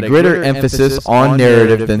 which had a greater emphasis on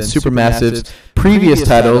narrative than Supermassive's previous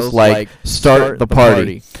titles like Start the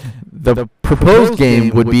Party. The proposed game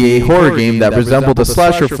would be a horror game that resembled a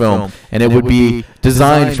slasher film, and it would be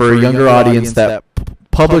designed for a younger audience that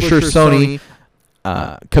publisher Sony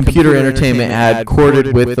Computer Entertainment had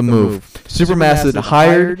courted with the move. Supermassive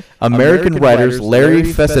hired American writers Larry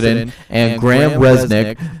Fessenden and Graham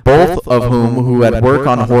Resnick, both of who had worked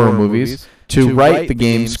on horror movies, to write the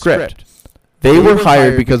game's script. They were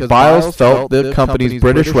hired because Biles felt the company's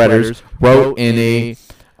British writers wrote in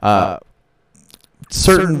a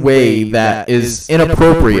certain way that is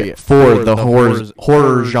inappropriate for the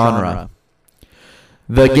horror genre.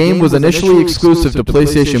 The game was initially exclusive to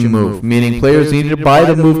PlayStation Move, meaning players needed to buy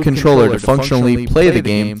the Move controller to functionally play the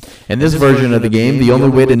game. In this version of the game, the only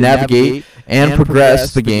way to navigate and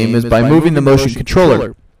progress the game is by moving the motion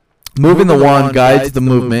controller. Moving the wand guides the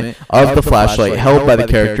movement of the flashlight held by the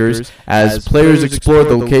characters as players explore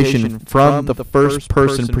the location from the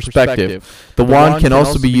first-person perspective. The wand can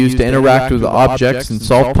also be used to interact with objects and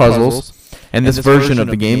solve puzzles. In this version of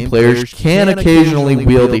the game, players can occasionally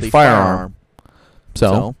wield a firearm.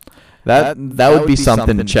 So, that would be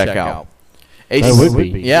something to check out. That would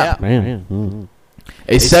be. Yeah. Man. Mm-hmm.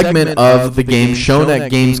 A segment of the game shown at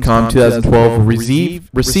Gamescom 2012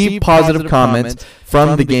 received positive comments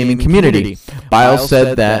from the gaming community. Biles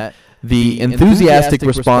said that the enthusiastic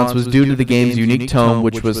response was due to the game's unique tone,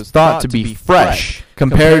 which was thought to be fresh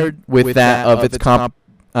compared with that of its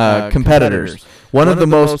competitors. One of the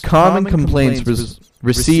most common complaints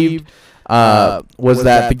received was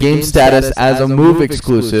that the game's status as a Move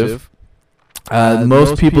exclusive,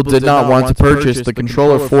 most people did not want to purchase the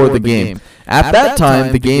controller for the game. At that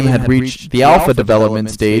time, the game had reached the alpha development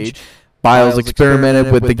stage. Biles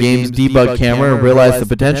experimented with the game's debug camera and realized the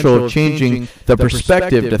potential of changing the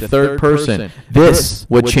perspective to third person. This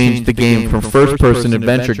would change the game from first-person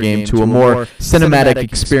adventure game to a more cinematic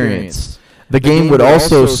experience. The game would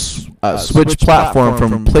also switch platform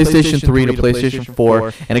from PlayStation 3 to PlayStation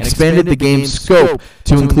 4 and expanded the game's scope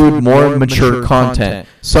to include more mature content.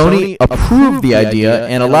 Sony approved the idea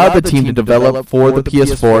and allowed the team to develop for the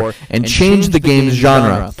PS4 and change the game's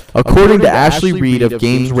genre. According to Ashley Reed of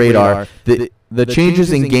Games Radar, the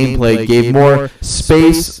changes in gameplay gave more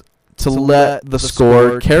space to let the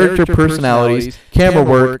score, character personalities, camera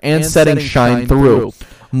work, and settings shine through.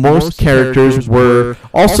 Most characters were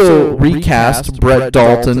also recast. Brett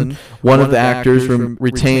Dalton, one of the actors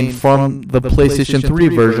retained from the PlayStation 3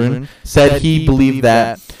 version, said he believed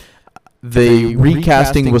that the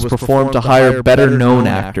recasting was performed to hire better-known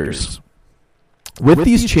actors. With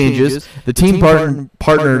these changes, the team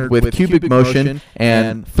partnered with Cubic Motion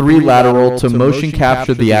and 3Lateral to motion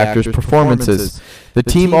capture the actors' performances. The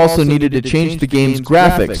team also needed to change the game's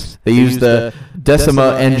graphics. They used the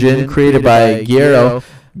Decima engine created by Guerrero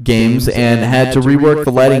Games and had to rework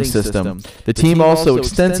the lighting system. The team also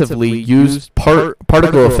extensively used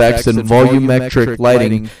particle effects and volumetric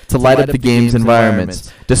lighting to light up the game's environments.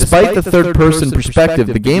 Despite the third-person perspective,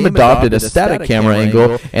 the game adopted a static camera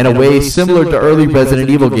angle in a way similar to early Resident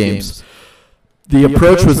Evil games. The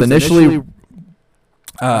approach was initially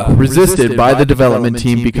resisted by the development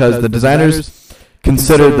team because the designers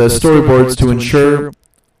considered the storyboards to ensure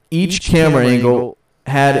each camera angle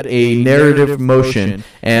had a narrative motion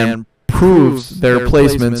and proves their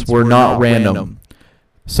placements were not random.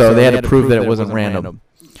 So they had to prove that it wasn't random.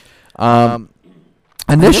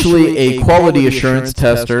 Initially, a quality assurance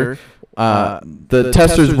tester, the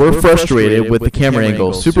testers were frustrated with the camera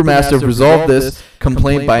angle. Supermassive resolved this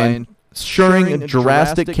complaint by ensuring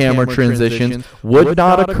drastic camera transitions would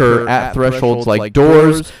not occur at thresholds like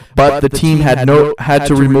doors, but the team had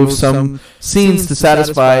to remove some scenes to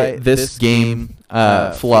satisfy this game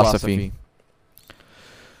philosophy.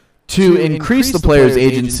 To increase the player's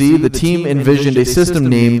agency, the team envisioned a system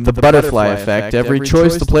named the Butterfly Effect. Every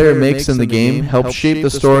choice the player makes in the game helps shape the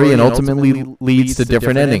story and ultimately leads to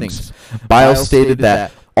different endings. Biles stated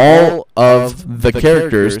that all of the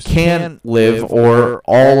characters can live, or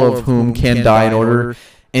all of whom can die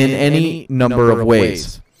in any number of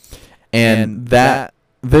ways, and that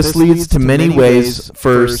this leads to many ways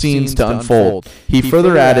for scenes to unfold. He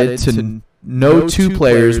further added to no two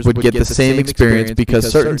players would get the same experience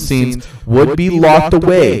because certain scenes would be locked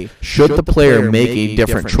away should the player make a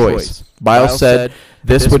different choice. Biles said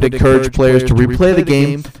this would encourage players to replay the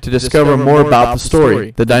game to discover more about the story.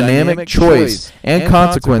 The dynamic choice and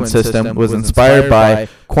consequence system was inspired by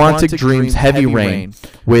Quantic Dream's Heavy Rain.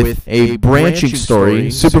 With a branching story,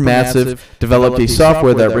 Supermassive developed a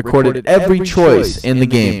software that recorded every choice in the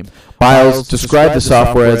game. Biles described the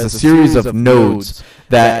software as a series of nodes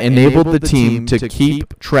that enabled the team to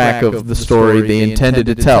keep track of the story they intended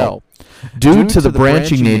to tell. Due to the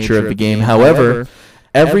branching nature of the game, however,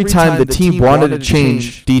 every time the team wanted to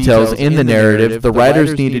change details in the narrative, the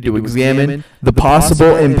writers needed to examine the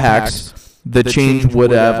possible impacts the change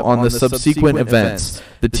would have on the subsequent events.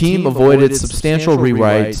 The team avoided substantial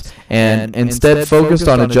rewrites and instead focused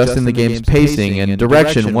on adjusting the game's pacing and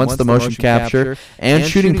direction once the motion capture and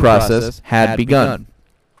shooting process had begun.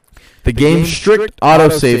 The game's strict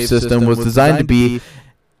autosave system was designed to be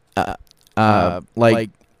like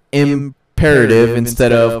imperative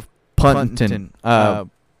instead of punitive.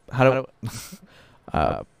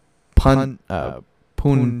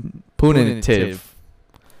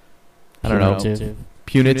 I don't know.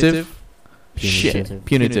 Punitive? Shit.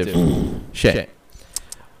 Punitive. Shit.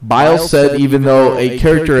 Biles said even though a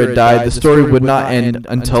character had died, the story would not end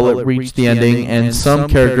until it reached the ending, and some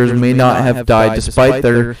characters may not have died despite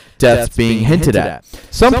their deaths being hinted at.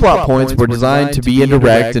 Some plot points were designed to be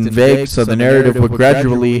indirect and vague so the narrative would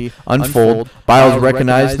gradually unfold. Biles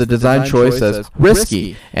recognized the design choice as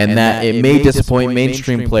risky and that it may disappoint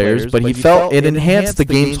mainstream players, but he felt it enhanced the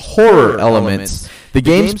game's horror elements. The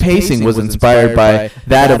game's pacing was inspired by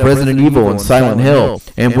that of Resident Evil and Silent Hill,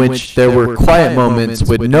 in which there were quiet moments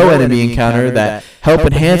with no enemy encounter that help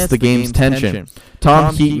enhance the game's tension.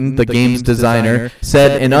 Tom Heaton, the game's designer,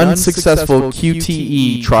 said an unsuccessful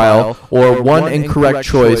QTE trial or one incorrect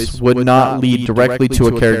choice would not lead directly to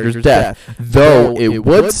a character's death, though it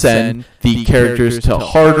would send the characters to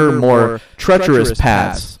harder, more treacherous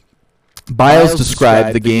paths. Biles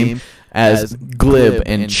described the game as glib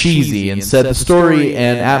and cheesy and said the story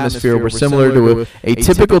and atmosphere were similar to a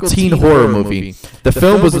typical teen horror movie. The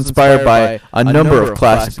film was inspired by a number of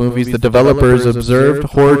classic movies. The developers observed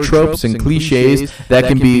horror tropes and cliches that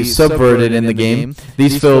can be subverted in the game.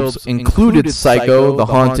 These films included Psycho, The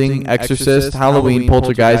Haunting, Exorcist, Halloween,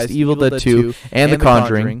 Poltergeist, Evil Dead 2, and The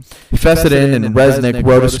Conjuring. Fessenden and Resnick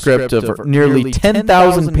wrote a script of nearly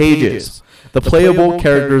 10,000 pages. The playable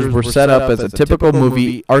characters were set up as a typical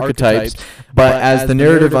movie archetypes, but as the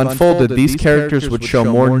narrative unfolded, these characters would show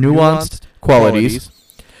more nuanced qualities.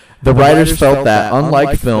 The writers felt that,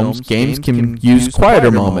 unlike films, games can use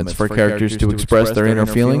quieter moments for characters to express their inner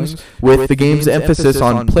feelings. With the game's emphasis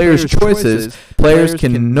on players' choices, players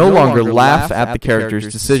can no longer laugh at the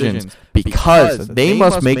characters' decisions because they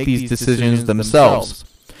must make these decisions themselves.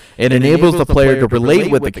 It enables the player to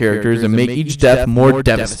relate with the characters and make each death more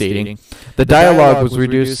devastating. The dialogue was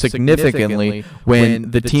reduced significantly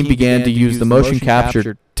when the team began to use the motion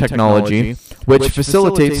capture technology, which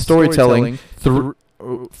facilitates storytelling through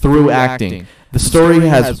acting. The story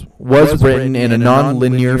was written in a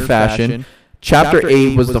non-linear fashion. Chapter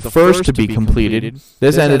 8 was the first to be completed.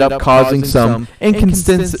 This ended up causing some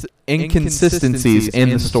inconsistencies in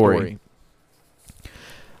the story.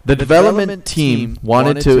 The development team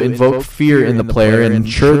wanted to invoke fear in the player and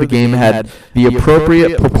ensure the game had the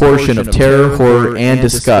appropriate proportion of terror, horror, and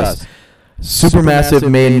disgust. Supermassive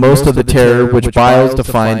made most of the terror, which Biles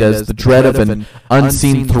defined as the dread of an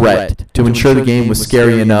unseen threat, to ensure the game was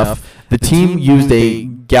scary enough. The team used a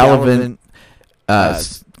Gallivan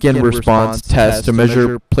skin response test to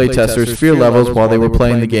measure playtesters' fear levels while they were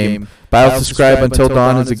playing the game. Biles described Until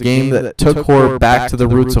Dawn as a game that took horror back to the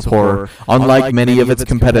roots of horror. Unlike many of its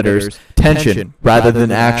competitors, tension, rather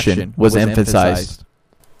than action, was emphasized.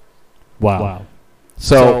 Wow.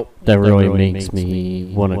 So that really makes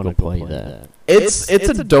me want to go play that. It's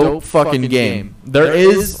a dope fucking game.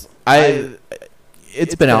 It's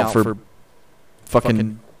been out for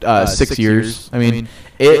fucking 6 years. I mean,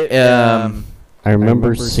 I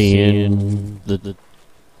remember seeing the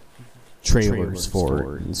trailers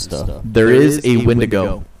for it and stuff. There is a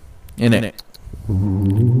Wendigo in it,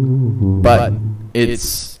 but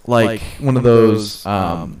it's like one of those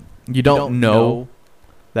you don't know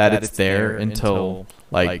that it's there until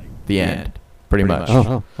like the end, pretty much.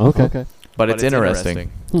 Oh, okay. But it's interesting,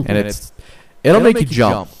 and it'll make you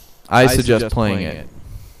jump. I suggest playing it.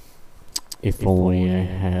 If only I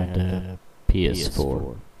had a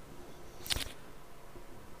PS4.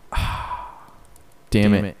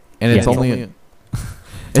 Damn it! And it's only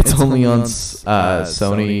on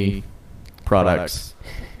Sony products.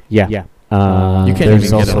 Yeah. You can't there's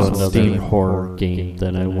even get it also on another Steam. horror game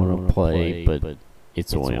that I want to play, but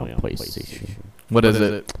it's only on PlayStation. What is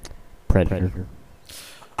it? Predator.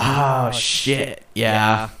 Oh shit!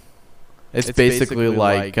 Yeah, it's basically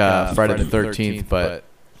like Friday the 13th, but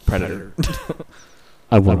Predator.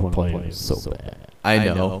 I want to play it so bad. I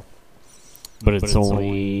know, but it's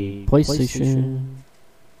only PlayStation.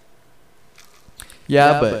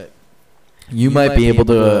 Yeah, but you might be able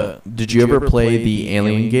to. Did you ever play the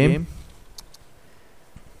Alien game?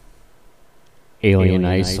 Alien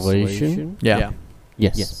Isolation? Yeah.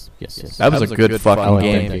 Yes. That was a good fucking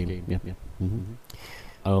game. Yeah. Mm-hmm.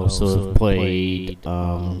 I also have played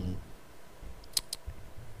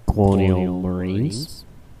Colonial Marines.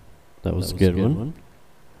 That was a good one.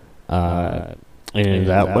 And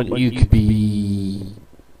that one you could be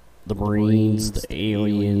the Marines, the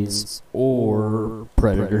aliens, or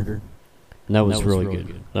Predator. And that was really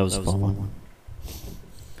good. That was a fun one.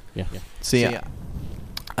 Yeah. See,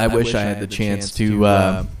 I wish I had the chance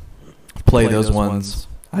to play those ones.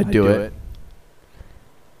 I'd do it.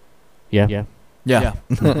 Yeah. I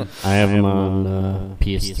have them on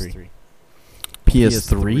PS3.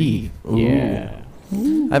 PS3? Ooh. Yeah.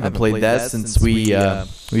 I haven't played that since we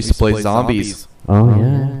used to play Zombies. Oh,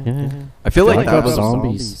 yeah. I feel like that was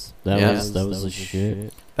Zombies. That was the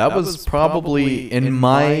shit. That was probably, in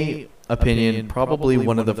my opinion, probably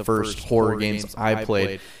one of the first horror games I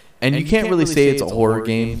played. And you can't really say it's a horror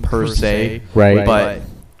game per se, right? But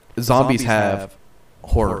zombies have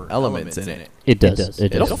horror elements in it. It does.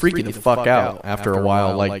 It'll freak you the fuck out after a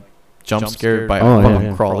while, like jump scared by a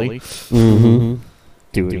fucking crawly. Mm-hmm.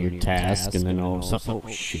 Doing your task and then all of a sudden, oh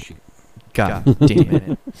shit. God damn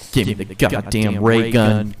it. Give me the goddamn ray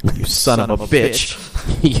gun, you son of a bitch.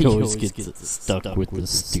 He always gets stuck with the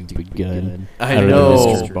stupid gun. I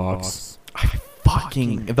know. Box.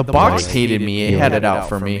 Fucking the box hated me. It had it out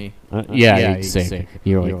for me. Yeah, exactly.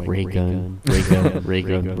 You're like ray gun.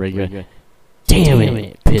 Damn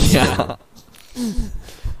it, pistol.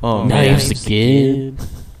 Oh, knives again.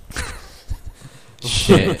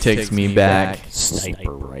 Shit takes me back.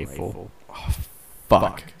 Sniper rifle. Oh,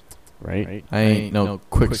 fuck. Right? I ain't no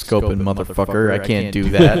quick scoping motherfucker. I can't do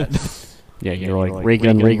that. Yeah, you're like ray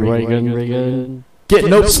gun. Get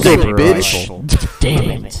no scope, bitch.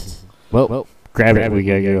 Damn it. Well, grab it. We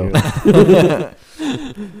gotta go.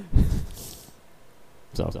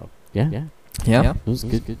 So, yeah. Yeah. It was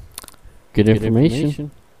good. Good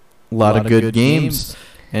information. A lot of good games.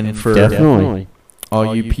 And for Definitely.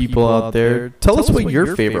 all you people out there, tell us what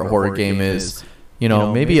your favorite horror game is. You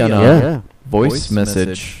know, maybe on a Yeah. voice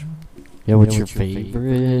message. Yeah, what's your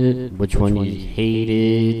favorite? Which one you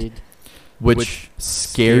hated? Which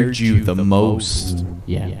scared you the most?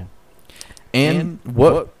 Yeah. And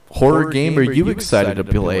what horror game are you excited to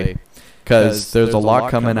play? Because there's a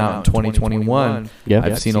lot coming out in 2021. Yeah.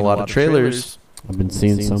 I've seen a lot of trailers. I've been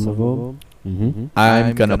seeing some of them. Mm-hmm.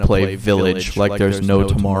 I'm going to play Village like there's no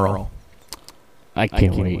tomorrow. I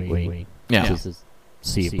can't wait. Yeah. Just to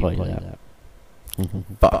see you play that.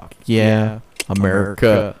 Fuck yeah.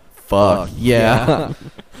 America. Fuck yeah.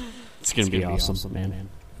 It's gonna be awesome, man.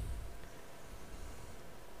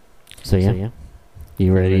 So yeah,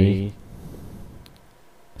 you ready?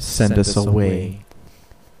 Send us away.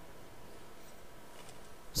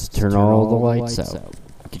 Let's turn all the lights out.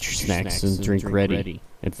 Get your snacks and drink ready,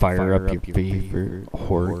 and fire up your favorite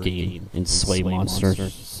horror game and slay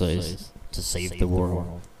monsters to save the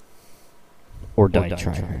world, or die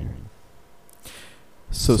trying.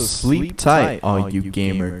 So sleep tight, all you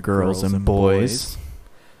gamer girls and boys.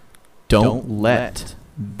 Don't let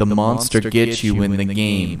the monster get you in the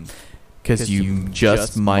game, 'cause you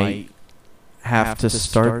just might have to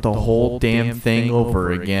start the whole damn thing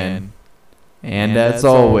over again. And as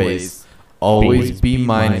always be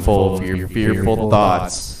mindful of your fearful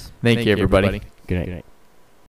thoughts. Thank you, everybody. Good night.